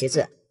贼团的旗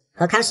帜，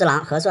和勘十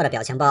郎合作的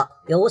表情包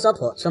由乌索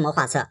普出谋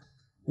划策。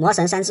魔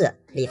神山治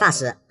理发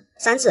师，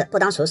山治不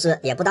当厨师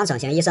也不当整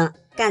形医生，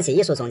干起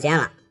艺术总监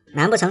了，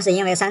难不成是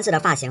因为山治的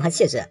发型和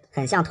气质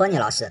很像托尼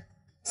老师？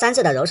山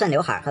治的柔顺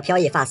刘海和飘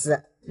逸发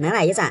丝，门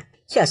外一站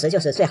确实就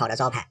是最好的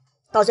招牌。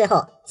到最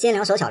后心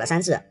灵手巧的山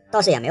治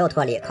倒是也没有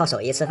脱离靠手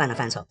艺吃饭的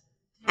范畴。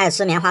爱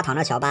吃棉花糖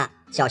的乔巴，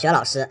小学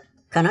老师，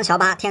可能乔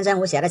巴天真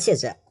无邪的气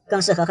质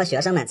更适合和学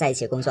生们在一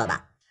起工作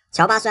吧。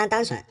乔巴虽然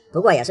单纯，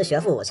不过也是学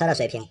富五车的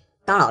水平，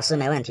当老师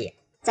没问题。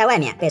在外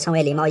面被称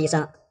为狸猫医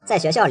生，在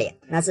学校里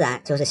那自然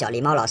就是小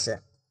狸猫老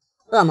师。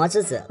恶魔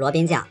之子罗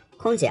宾酱，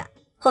空姐，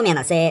后面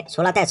的 CA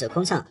除了代指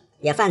空乘，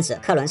也泛指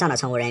客轮上的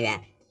乘务人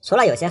员。除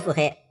了有些腹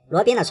黑，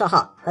罗宾的绰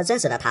号和真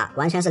实的他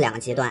完全是两个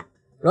极端。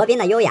罗宾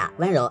的优雅、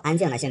温柔、安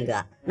静的性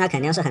格，那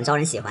肯定是很招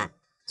人喜欢。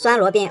虽然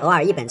罗宾偶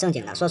尔一本正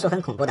经的说出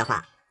很恐怖的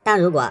话，但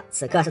如果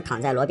此刻是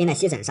躺在罗宾的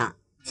膝枕上，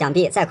想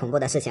必再恐怖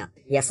的事情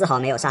也丝毫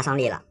没有杀伤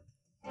力了。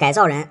改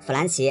造人弗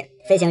兰奇，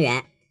飞行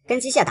员，跟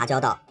机械打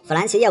交道，弗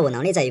兰奇业务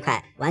能力这一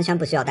块完全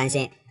不需要担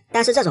心，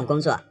但是这种工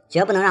作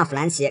绝不能让弗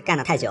兰奇干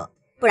得太久，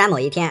不然某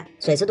一天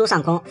水之都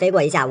上空飞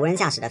过一架无人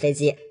驾驶的飞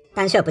机，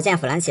但却不见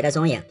弗兰奇的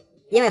踪影，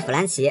因为弗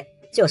兰奇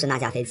就是那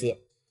架飞机。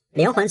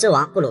灵魂之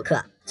王布鲁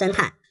克，侦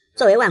探，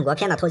作为万国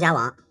篇的偷家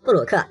王，布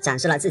鲁克展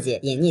示了自己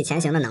隐匿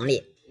前行的能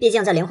力，毕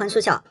竟这灵魂出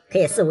窍可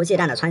以肆无忌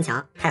惮的穿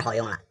墙，太好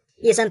用了。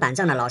一身板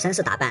正的老绅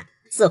士打扮，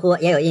似乎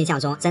也有印象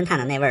中侦探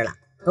的那味儿了。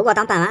不过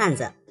当办完案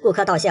子，顾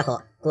客道谢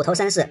后，骨头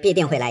绅士必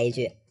定会来一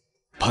句：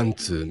パン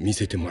ツ見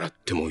せてもらっ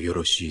てもよ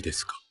ろしいで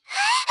すか？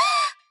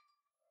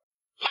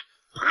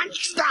パン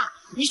チだ！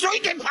急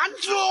いでパン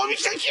ツをお見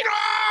せしろ！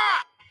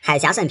海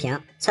峡慎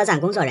平，车站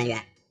工作人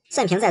员。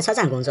慎平在车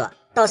站工作，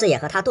倒是也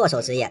和他舵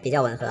手职业比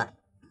较吻合，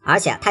而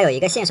且他有一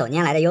个信手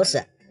拈来的优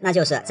势，那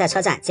就是在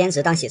车站兼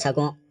职当洗车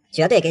工，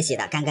绝对给洗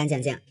得干干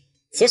净净。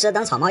其实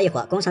等草帽一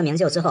伙功成名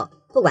就之后，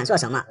不管做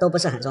什么都不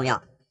是很重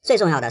要，最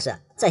重要的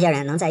是这些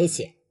人能在一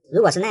起。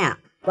如果是那样，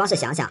光是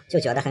想想就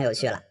觉得很有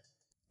趣了。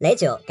雷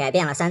九改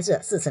变了山治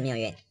4次命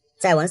运。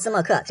在文斯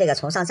莫克这个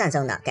崇尚战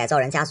争的改造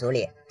人家族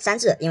里，山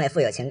治因为富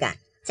有情感，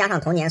加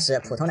上童年时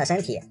普通的身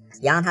体，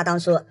也让他当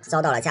初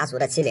遭到了家族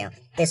的欺凌，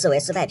被视为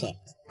失败品。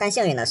但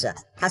幸运的是，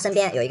他身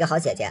边有一个好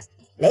姐姐。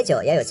雷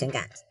九也有情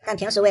感，但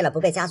平时为了不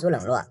被家族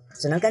冷落，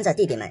只能跟着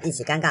弟弟们一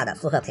起尴尬的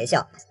附和陪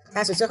笑，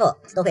但是之后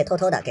都会偷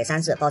偷的给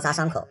山治包扎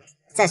伤口。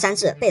在山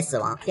治被死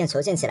亡并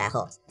囚禁起来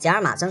后，吉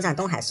尔玛征战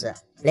东海时，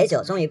雷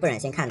九终于不忍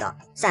心看到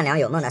善良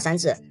有梦的山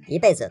治一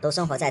辈子都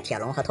生活在铁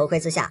笼和头盔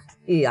之下，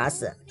郁郁而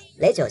死。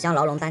雷九将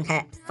牢笼搬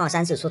开，放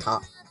山治出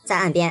逃。在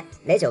岸边，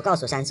雷九告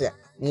诉山治，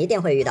你一定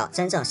会遇到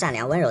真正善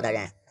良温柔的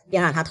人，并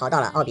让他逃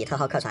到了奥比特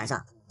号客船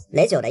上。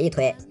雷九的一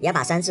推也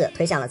把山治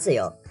推向了自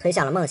由，推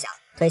向了梦想，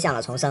推向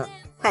了重生。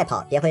快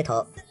跑，别回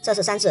头，这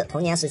是山治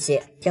童年时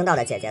期听到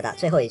了姐姐的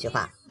最后一句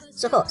话。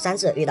之后山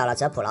治遇到了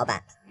哲普老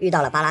板，遇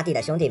到了巴拉蒂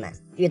的兄弟们，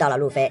遇到了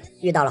路飞，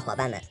遇到了伙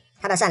伴们，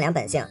他的善良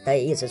本性得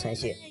以一直存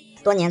续。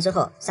多年之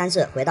后，山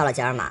治回到了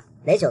吉尔玛，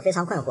雷九非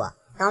常困惑，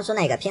当初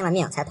那个拼了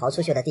命才逃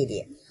出去的弟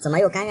弟，怎么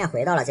又甘愿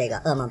回到了这个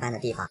噩梦般的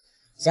地方？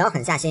只要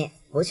狠下心，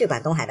不去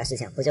管东海的事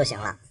情不就行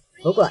了？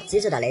不过机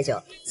智的雷九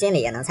心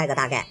里也能猜个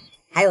大概。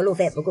还有路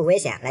飞不顾危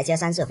险来接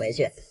山治回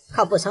去，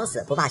靠不撑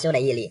死不罢休的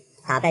毅力，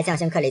打败将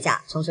星克利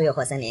架，冲出诱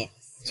惑森林，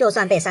就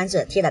算被山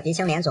治踢得鼻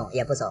青脸肿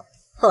也不走。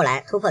后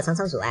来突破层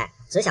层阻碍，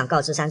只想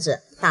告知山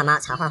治大妈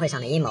茶话会上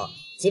的阴谋，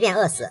即便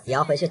饿死也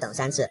要回去等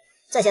山治。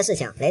这些事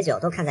情雷九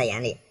都看在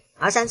眼里，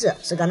而山治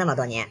时隔那么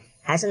多年，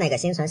还是那个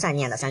心存善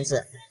念的山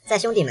治。在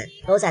兄弟们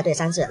都在对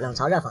山治冷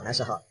嘲热讽的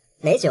时候，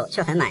雷九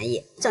却很满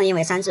意。正因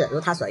为山治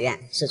如他所愿，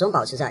始终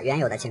保持着原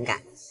有的情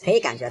感，可以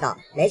感觉到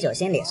雷九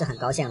心里是很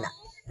高兴的。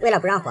为了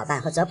不让伙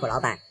伴和哲普老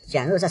板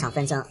卷入这场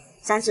纷争，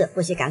山治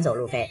不惜赶走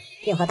路飞，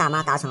并和大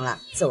妈达成了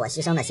自我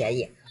牺牲的协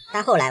议。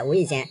但后来无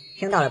意间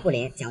听到了布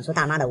林讲出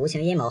大妈的无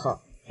情阴谋后，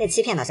被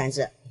欺骗的山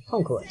治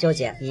痛苦、纠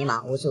结、迷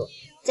茫、无助。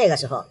这个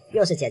时候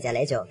又是姐姐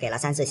雷九给了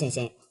山治信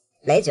心。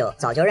雷九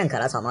早就认可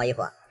了草帽一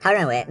伙，他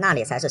认为那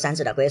里才是山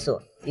治的归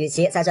宿，与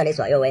其在这里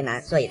左右为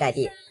难、坐以待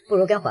毙，不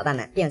如跟伙伴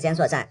们并肩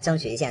作战，争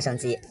取一线生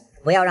机，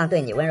不要让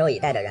对你温柔以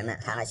待的人们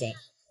寒了心。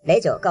雷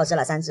九告知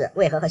了山治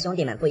为何和兄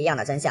弟们不一样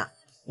的真相，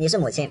你是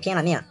母亲拼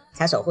了命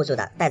才守护住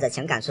的带着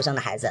情感出生的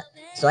孩子，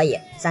所以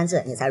山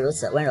治你才如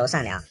此温柔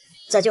善良，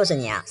这就是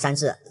你啊，山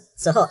治。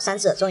此后山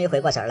治终于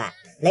回过神来，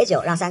雷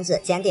九让山治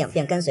坚定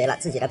并跟随了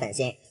自己的本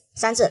心。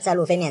山治在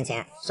路飞面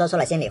前说出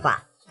了心里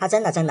话，他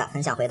真的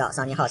很想回到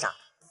桑尼号上。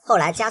后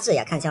来加治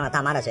也看清了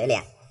大妈的嘴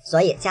脸，所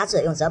以加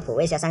治用哲普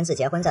威胁山治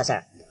结婚这事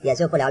儿也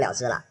就不了了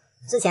之了。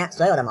之前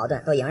所有的矛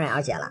盾都迎刃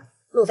而解了。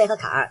路飞和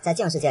卡二在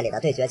镜世界里的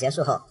对决结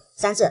束后，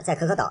山治在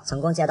可可岛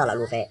成功接到了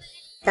路飞，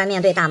但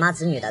面对大妈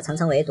子女的层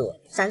层围堵，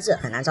山治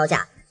很难招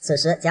架。此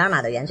时杰尔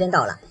玛的援军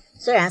到了，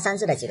虽然山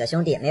治的几个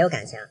兄弟没有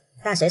感情，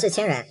但谁是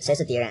亲人谁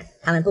是敌人，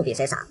他们不比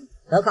谁傻，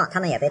何况他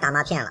们也被大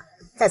妈骗了。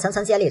在层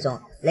层接力中，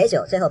雷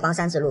九最后帮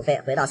山治路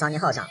飞回到桑尼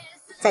号上，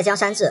在将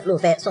山治路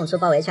飞送出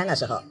包围圈的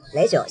时候，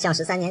雷九像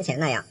13年前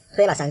那样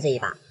推了山治一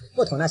把。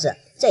不同的是，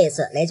这一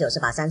次雷九是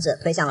把山治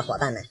推向了伙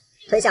伴们，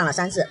推向了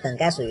山治本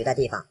该属于的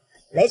地方。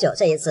雷九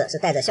这一次是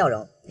带着笑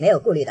容，没有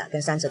顾虑的跟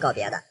山治告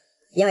别的，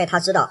因为他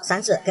知道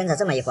山治跟着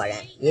这么一伙人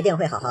一定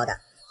会好好的。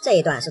这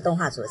一段是动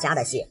画组加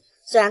的戏，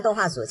虽然动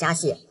画组加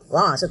戏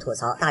往往是吐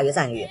槽大于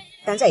赞誉，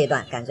但这一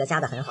段感觉加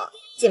得很好，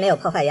既没有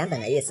破坏原本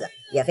的意思，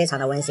也非常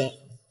的温馨。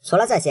除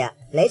了这些，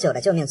雷九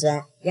的救命之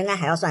恩应该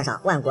还要算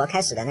上万国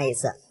开始的那一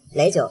次，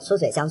雷九出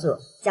嘴相助，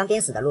将濒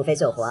死的路飞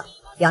救活。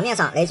表面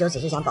上雷九只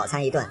是想饱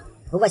餐一顿，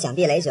不过想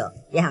必雷九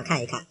也想看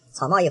一看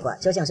草帽一伙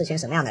究竟是群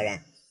什么样的人。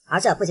而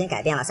这不仅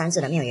改变了山治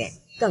的命运，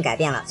更改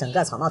变了整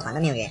个草帽团的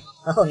命运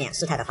和后面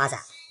事态的发展。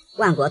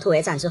万国突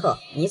围战之后，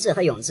尼治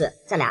和永志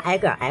这俩挨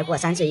个挨过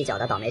山治一脚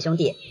的倒霉兄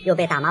弟，又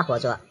被大妈活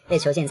捉，被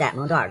囚禁在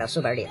蒙多尔的书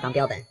本里当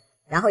标本，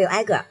然后又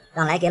挨个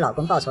让来给老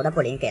公报仇的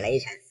布林给了一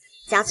拳。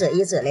加治、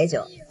医治、雷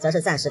九则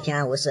是暂时平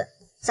安无事。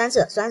山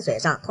治虽然嘴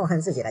上痛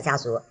恨自己的家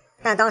族，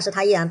但当时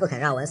他依然不肯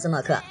让文斯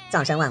莫克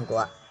葬身万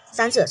国。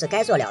山治是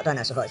该做了断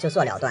的时候就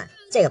做了断，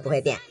这个不会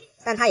变，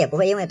但他也不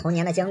会因为童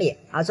年的经历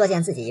而作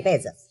践自己一辈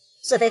子。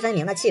是非分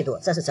明的气度，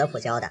这是哲普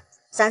教的。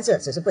山治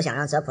只是不想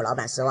让哲普老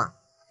板失望。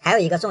还有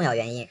一个重要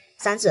原因，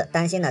山治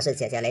担心的是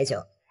姐姐雷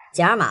九。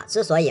杰尔玛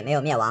之所以没有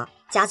灭亡，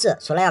加治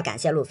除了要感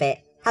谢路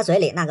飞，他嘴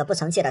里那个不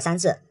成器的山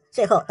治，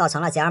最后倒成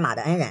了杰尔玛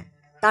的恩人。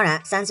当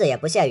然，山治也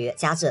不屑于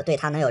加治对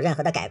他能有任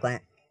何的改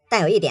观，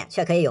但有一点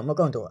却可以有目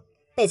共睹：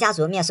被家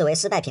族蔑视为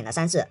失败品的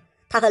山治，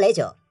他和雷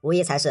九无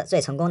疑才是最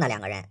成功的两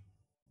个人。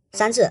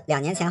山治2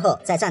年前后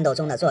在战斗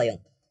中的作用，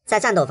在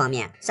战斗方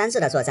面，山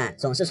治的作战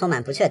总是充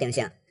满不确定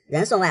性，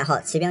人送外号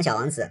骑兵小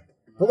王子。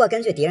不过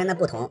根据敌人的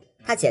不同，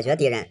他解决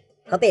敌人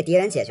和被敌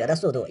人解决的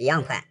速度一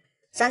样快。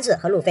山治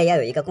和路飞也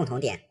有一个共同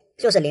点，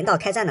就是临到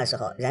开战的时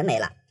候人没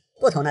了。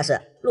不同的是，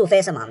路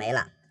飞是莽没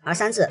了，而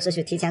山治是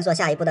去提前做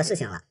下一步的事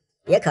情了，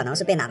也可能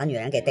是被哪个女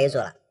人给逮住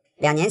了。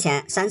2年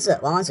前，山治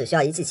往往只需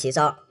要一记奇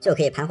招就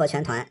可以盘活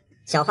全团。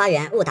小花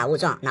园误打误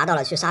撞拿到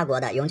了去沙国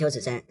的永久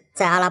指针，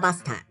在阿拉巴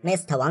斯坦梅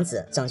斯特王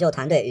子拯救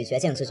团队于绝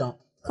境之中，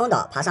空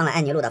岛爬上了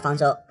艾尼路的方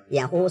舟，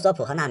掩护乌索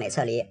普和娜美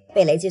撤离，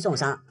被雷击重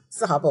伤，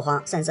丝毫不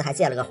慌，甚至还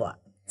借了个火。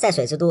在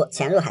水之都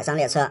潜入海上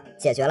列车，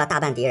解决了大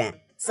半敌人。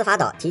司法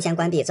岛提前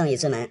关闭正义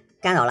之门，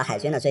干扰了海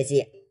军的追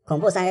击。恐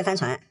怖3维帆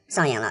船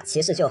上演了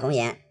骑士救红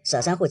颜、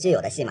舍身护基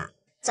友的戏码。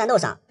战斗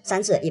上，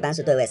山治一般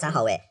是对位3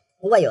号位，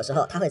不过有时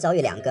候他会遭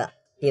遇2个，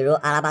比如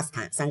阿拉巴斯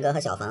坦三哥和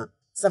小冯，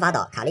司法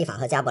岛卡利法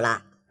和加布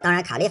拉。当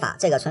然卡利法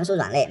这个纯属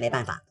软肋，没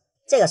办法。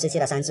这个时期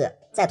的山治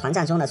在团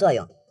战中的作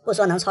用，不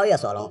说能超越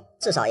索隆，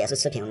至少也是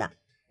持平的。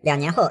2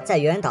年后，在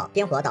愚人岛、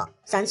冰火岛，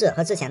山治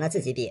和之前的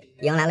自己比，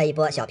迎来了一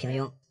波小平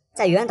庸。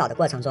在愚人岛的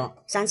过程中，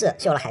山治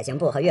秀了海刑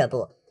部和月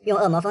部，用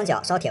恶魔蜂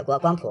角烧铁锅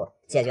光谱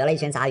解决了一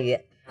群杂鱼，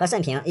和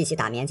慎平一起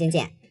打绵金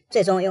剑，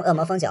最终用恶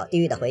魔蜂角地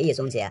狱的回忆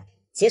终结。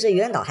其实愚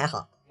人岛还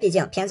好，毕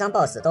竟篇章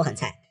BOSS 都很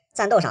菜，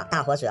战斗上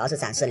大伙主要是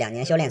展示2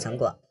年修炼成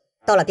果。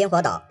到了冰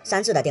火岛，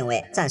山治的定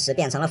位暂时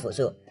变成了辅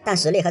助，但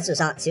实力和智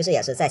商其实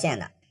也是在线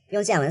的。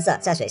用见闻色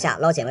在水下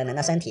捞警卫们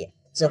的身体，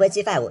指挥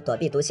G5 躲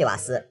避毒气瓦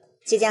斯，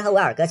期间和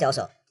维尔哥交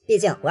手，毕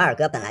竟维尔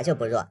哥本来就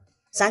不弱。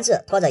山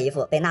治拖着一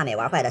副被娜美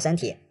玩坏的身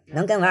体，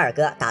能跟维尔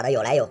哥打得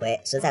有来有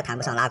回，实在谈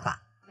不上拉垮。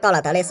到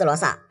了德雷斯罗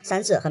萨，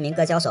山治和明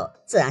哥交手，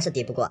自然是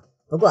敌不过。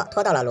不过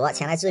拖到了罗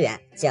前来支援，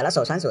解了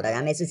守船组的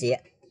燃眉之急。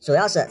主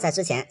要是在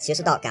之前骑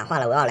士道感化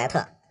了维奥莱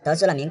特，得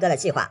知了明哥的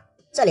计划。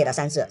这里的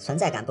山治存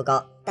在感不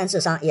高，但智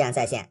商依然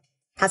在线。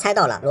他猜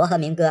到了罗和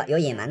明哥有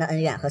隐瞒的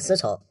恩怨和私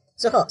仇。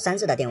之后，山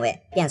治的定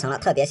位变成了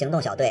特别行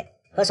动小队，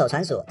和守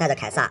船组带着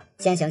凯撒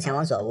先行前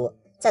往左屋，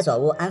在左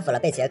屋安抚了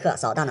被杰克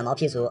扫荡的毛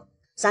皮族。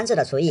山治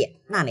的厨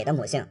艺、娜美的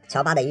母性、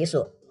乔巴的医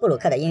术、布鲁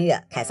克的音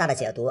乐、凯撒的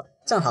解读，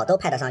正好都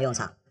派得上用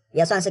场，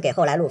也算是给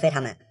后来路飞他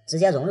们直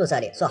接融入这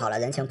里做好了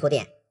人情铺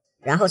垫。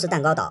然后是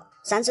蛋糕岛，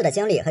山治的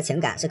经历和情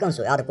感是更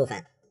主要的部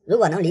分。如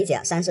果能理解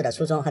山治的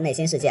初衷和内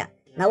心世界，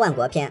那万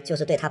国篇就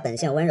是对他本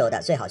性温柔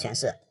的最好诠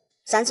释。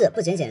山治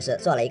不仅仅是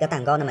做了一个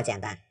蛋糕那么简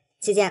单，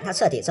期间他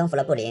彻底征服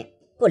了布林，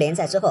布林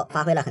在之后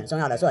发挥了很重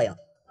要的作用，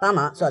帮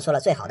忙做出了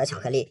最好的巧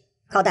克力，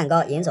靠蛋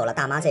糕引走了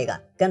大妈这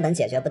个根本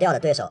解决不掉的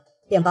对手，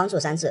并帮助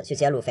山治去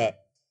接路飞。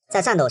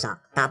在战斗上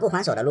打不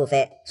还手的路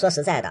飞，说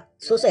实在的，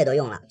出穗都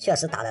用了，确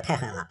实打得太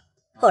狠了。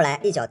后来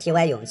一脚踢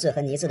歪永志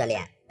和尼治的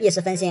脸，一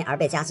时分心而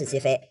被加治击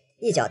飞，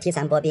一脚踢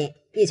残波宾，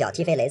一脚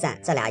踢飞雷赞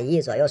这俩1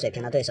亿左右水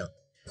平的对手，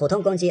普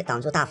通攻击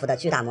挡住大幅的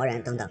巨大魔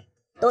人等等，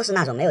都是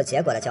那种没有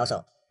结果的交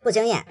手，不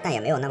惊艳但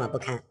也没有那么不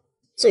堪。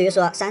至于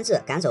说山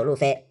治赶走路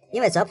飞，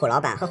因为泽普老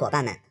板和伙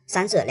伴们，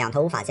山治两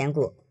头无法兼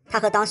顾，他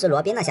和当时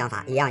罗宾的想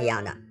法一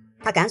样的，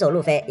他赶走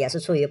路飞也是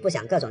出于不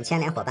想各种牵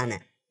连伙伴们，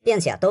并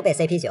且都被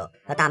CP9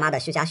 和大妈的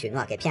虚假许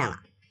诺给骗了，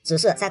只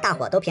是在大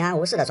伙都平安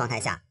无事的状态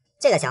下，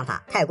这个想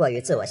法太过于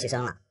自我牺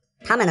牲了，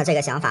他们的这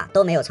个想法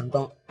都没有成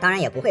功，当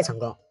然也不会成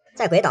功。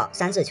在鬼岛，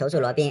山治求助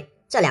罗宾，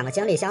这两个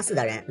经历相似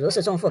的人如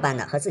释重负般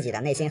的和自己的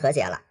内心和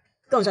解了。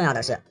更重要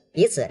的是，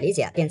彼此理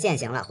解并践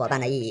行了伙伴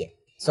的意义。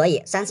所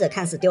以山治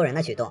看似丢人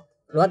的举动，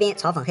罗宾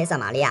嘲讽黑色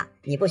玛利亚，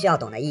你不需要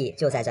懂的意义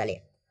就在这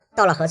里。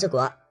到了和之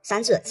国，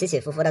山治起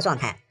起伏伏的状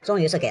态终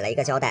于是给了一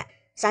个交代。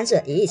山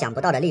治以意想不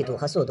到的力度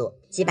和速度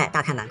击败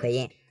大看板奎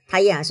因，他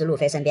依然是路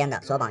飞身边的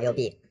左膀右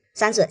臂。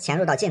山治潜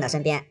入到晋的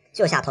身边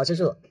救下头之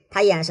助，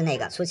他依然是那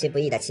个出其不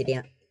意的骑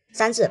兵。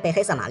山治被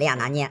黑色玛利亚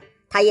拿捏，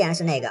他依然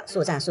是那个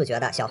速战速决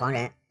的小黄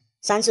人。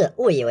山治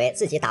误以为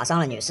自己打伤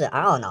了女士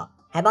而懊恼，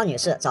还帮女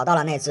士找到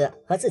了那只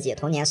和自己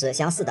童年时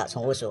相似的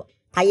宠物鼠，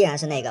他依然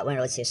是那个温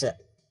柔骑士。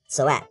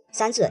此外，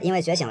山治因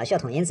为觉醒了血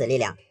统因子力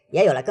量，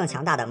也有了更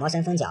强大的魔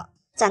神风脚。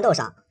战斗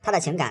上，他的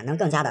情感能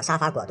更加的杀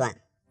伐果断，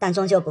但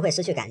终究不会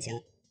失去感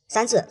情。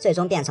山治最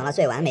终变成了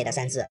最完美的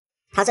山治，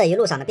他这一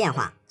路上的变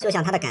化，就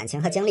像他的感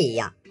情和经历一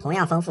样，同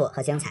样丰富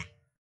和精彩。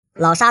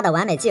老沙的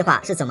完美计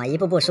划是怎么一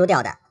步步输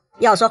掉的？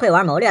要说会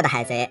玩谋略的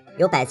海贼，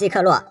有百济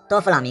克洛、多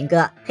弗朗明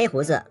哥、黑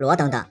胡子、罗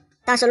等等，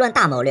但是论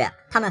大谋略，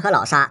他们和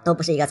老沙都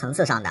不是一个层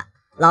次上的。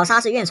老沙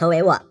是运筹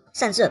帷幄，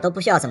甚至都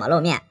不需要怎么露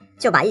面，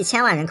就把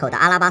1000万人口的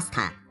阿拉巴斯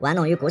坦玩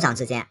弄于股掌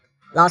之间。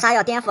老沙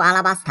要颠覆阿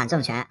拉巴斯坦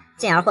政权，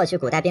进而获取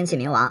古代兵器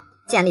冥王，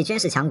建立军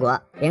事强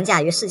国，凌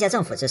驾于世界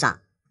政府之上。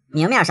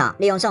明面上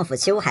利用政府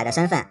七武海的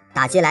身份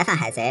打击来犯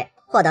海贼，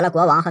获得了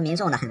国王和民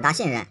众的很大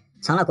信任，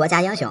成了国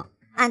家英雄。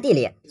暗地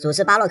里组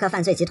织巴洛克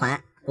犯罪集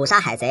团，捕杀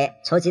海贼，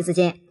筹集资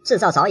金，制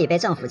造早已被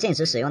政府禁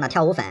止使用的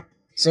跳舞粉。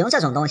使用这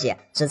种东西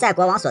只在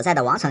国王所在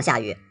的王城下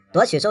雨，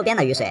夺取周边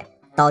的雨水，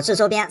导致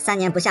周边3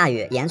年不下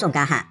雨，严重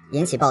干旱，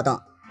引起暴动。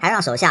还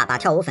让手下把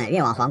跳舞粉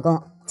运往皇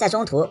宫，在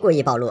中途故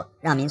意暴露，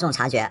让民众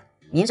察觉。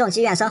民众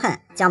积怨生恨，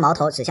将矛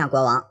头指向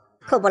国王。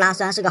寇布拉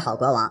虽然是个好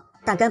国王，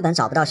但根本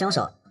找不到凶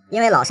手，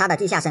因为老沙的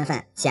地下身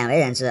份鲜为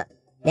人知，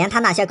连他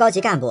那些高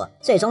级干部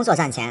最终作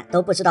战前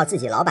都不知道自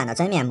己老板的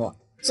真面目。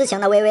知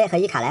情的薇薇和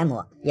伊卡莱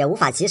姆也无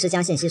法及时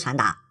将信息传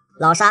达。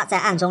老沙在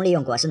暗中利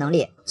用果实能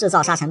力制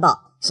造沙尘暴，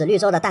使绿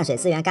洲的淡水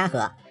资源干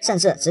涸，甚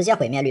至直接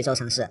毁灭绿洲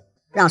城市，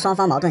让双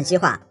方矛盾激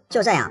化。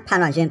就这样，叛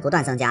乱军不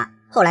断增加，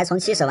后来从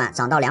70万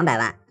涨到200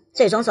万。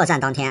最终作战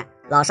当天，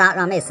老沙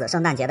让妹死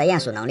圣诞节的鼹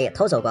鼠能力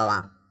偷走国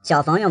王，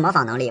小冯用模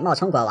仿能力冒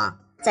充国王，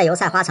在油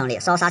菜花城里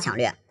烧杀抢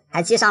掠，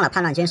还击伤了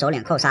叛乱军首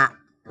领寇沙。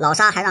老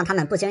沙还让他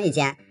们不经意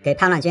间给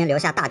叛乱军留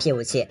下大批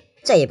武器，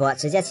这一波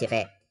直接起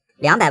飞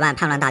，200万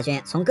叛乱大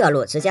军从各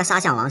路直接杀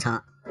向王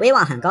城。威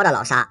望很高的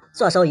老沙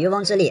坐收渔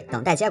翁之利，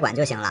等待接管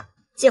就行了。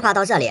计划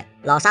到这里，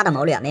老沙的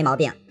谋略没毛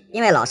病，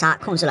因为老沙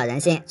控制了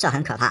人心，这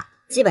很可怕，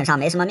基本上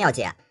没什么妙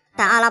解。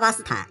但阿拉巴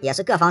斯坦也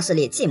是各方势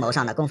力计谋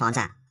上的攻防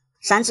战。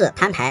山治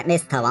摊牌梅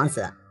斯特王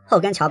子，后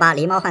跟乔巴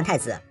狸猫换太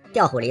子，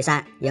调虎离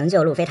山，营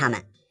救路飞他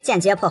们，间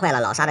接破坏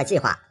了老沙的计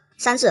划。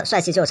山治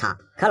帅气救场，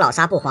可老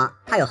沙不慌，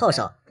他有后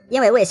手，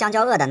因为喂香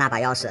蕉鳄的那把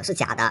钥匙是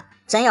假的，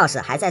真钥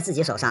匙还在自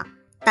己手上。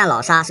但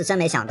老沙是真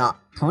没想到，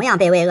同样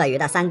被喂鳄鱼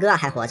的三哥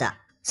还活着。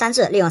山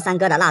治利用三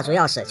哥的蜡烛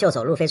钥匙救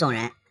走路飞众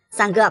人，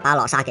三哥把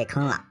老沙给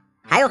坑了。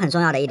还有很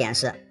重要的一点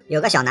是，有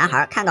个小男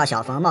孩看到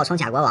小冯冒充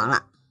假国王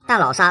了，但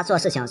老沙做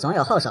事情总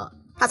有后手，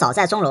他早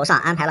在钟楼上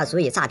安排了足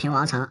以炸平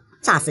王城、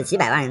炸死几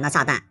百万人的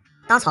炸弹。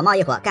当草帽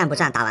一伙干部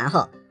战打完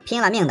后，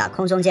拼了命的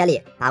空中接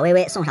力，把薇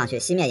薇送上去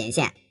熄灭引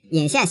线。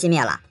引线熄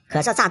灭了，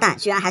可这炸弹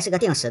居然还是个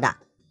定时的。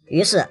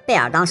于是贝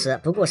尔当时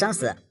不顾生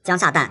死，将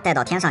炸弹带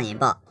到天上引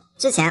爆。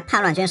之前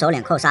叛乱军首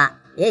领寇沙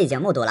也已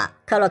经目睹了，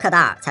克洛克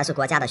达尔才是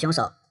国家的凶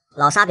手。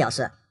老沙表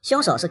示，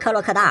凶手是克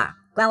洛克达尔，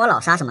关我老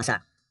沙什么事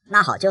儿？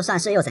那好，就算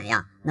是又怎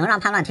样？能让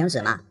叛乱停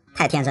止吗？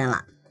太天真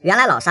了。原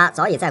来老沙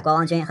早已在国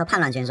王军和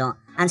叛乱军中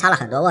安插了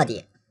很多卧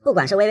底，不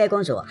管是薇薇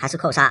公主还是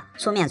寇莎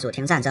出面主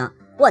停战争，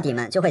卧底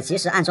们就会及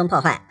时暗中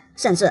破坏，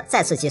甚至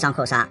再次击伤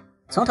寇莎，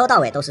从头到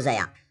尾都是这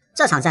样。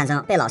这场战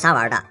争被老沙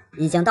玩的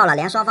已经到了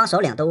连双方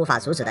首领都无法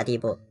阻止的地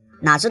步。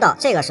哪知道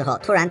这个时候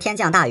突然天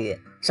降大雨，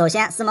首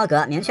先斯摩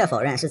格明确否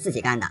认是自己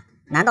干的，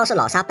难道是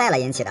老沙败了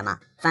引起的吗？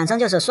反正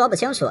就是说不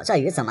清楚这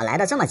雨怎么来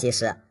的这么及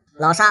时。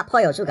老沙颇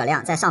有诸葛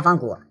亮在上方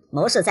谷，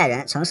谋事在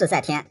人，成事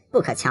在天，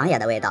不可强也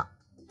的味道。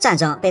战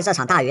争被这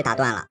场大雨打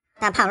断了，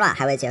但叛乱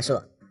还未结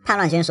束。叛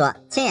乱军说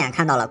亲眼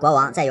看到了国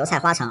王在油菜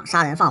花城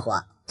杀人放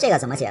火，这个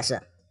怎么解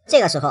释？这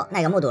个时候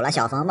那个目睹了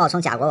小冯冒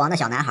充假国王的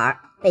小男孩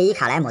被伊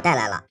卡莱姆带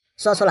来了，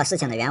说出了事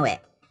情的原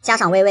委，加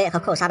上薇薇和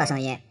寇莎的声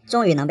音，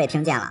终于能被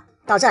听见了。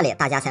到这里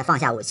大家才放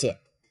下武器。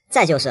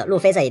再就是路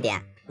飞这一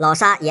点，老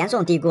沙严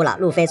重低估了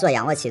路飞做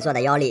仰卧起坐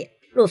的腰力，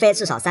路飞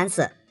至少3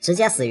次直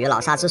接死于老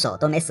沙之手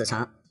都没死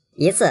成。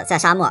一次在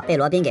沙漠被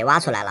罗宾给挖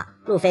出来了，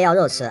路飞要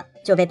肉吃，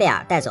就被贝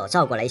尔带走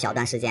照顾了一小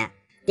段时间。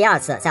第二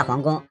次在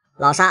皇宫，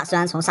老沙虽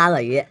然从沙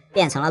鳄鱼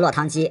变成了落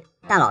汤鸡，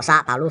但老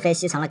沙把路飞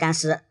吸成了干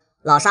尸，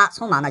老沙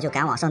匆忙的就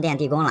赶往圣殿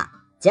地宫了，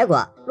结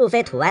果路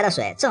飞吐歪的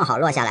水正好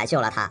落下来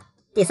救了他。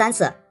第3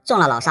次中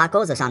了老沙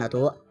钩子上的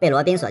毒，被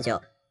罗宾所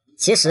救。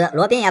其实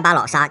罗宾也把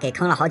老沙给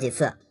坑了好几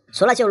次，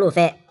除了救路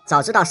飞，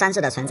早知道山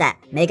治的存在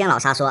没跟老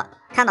沙说，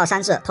看到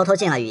山治偷偷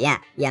进了雨燕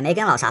也没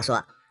跟老沙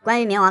说。关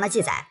于冥王的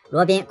记载，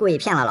罗宾故意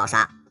骗了老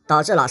沙，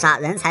导致老沙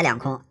人财两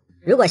空。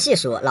如果细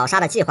数老沙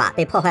的计划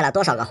被破坏了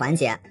多少个环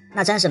节，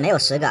那真是没有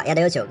10个也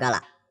得有9个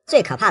了。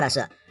最可怕的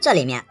是，这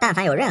里面但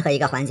凡有任何一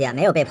个环节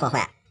没有被破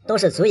坏，都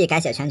是足以改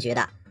写全局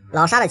的，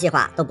老沙的计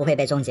划都不会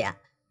被终结。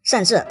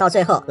甚至到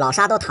最后老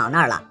沙都躺那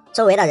儿了，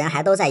周围的人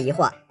还都在疑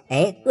惑，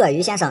鳄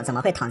鱼先生怎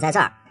么会躺在这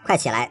儿？快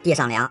起来，地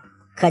上凉。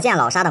可见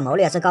老沙的谋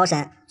略之高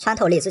深，穿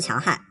透力之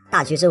强悍，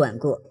大局之稳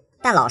固。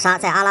但老沙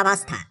在阿拉巴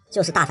斯坦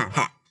就是大反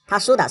派，他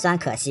输的虽然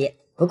可惜，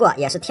不过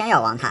也是天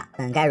要亡他，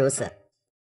本该如此。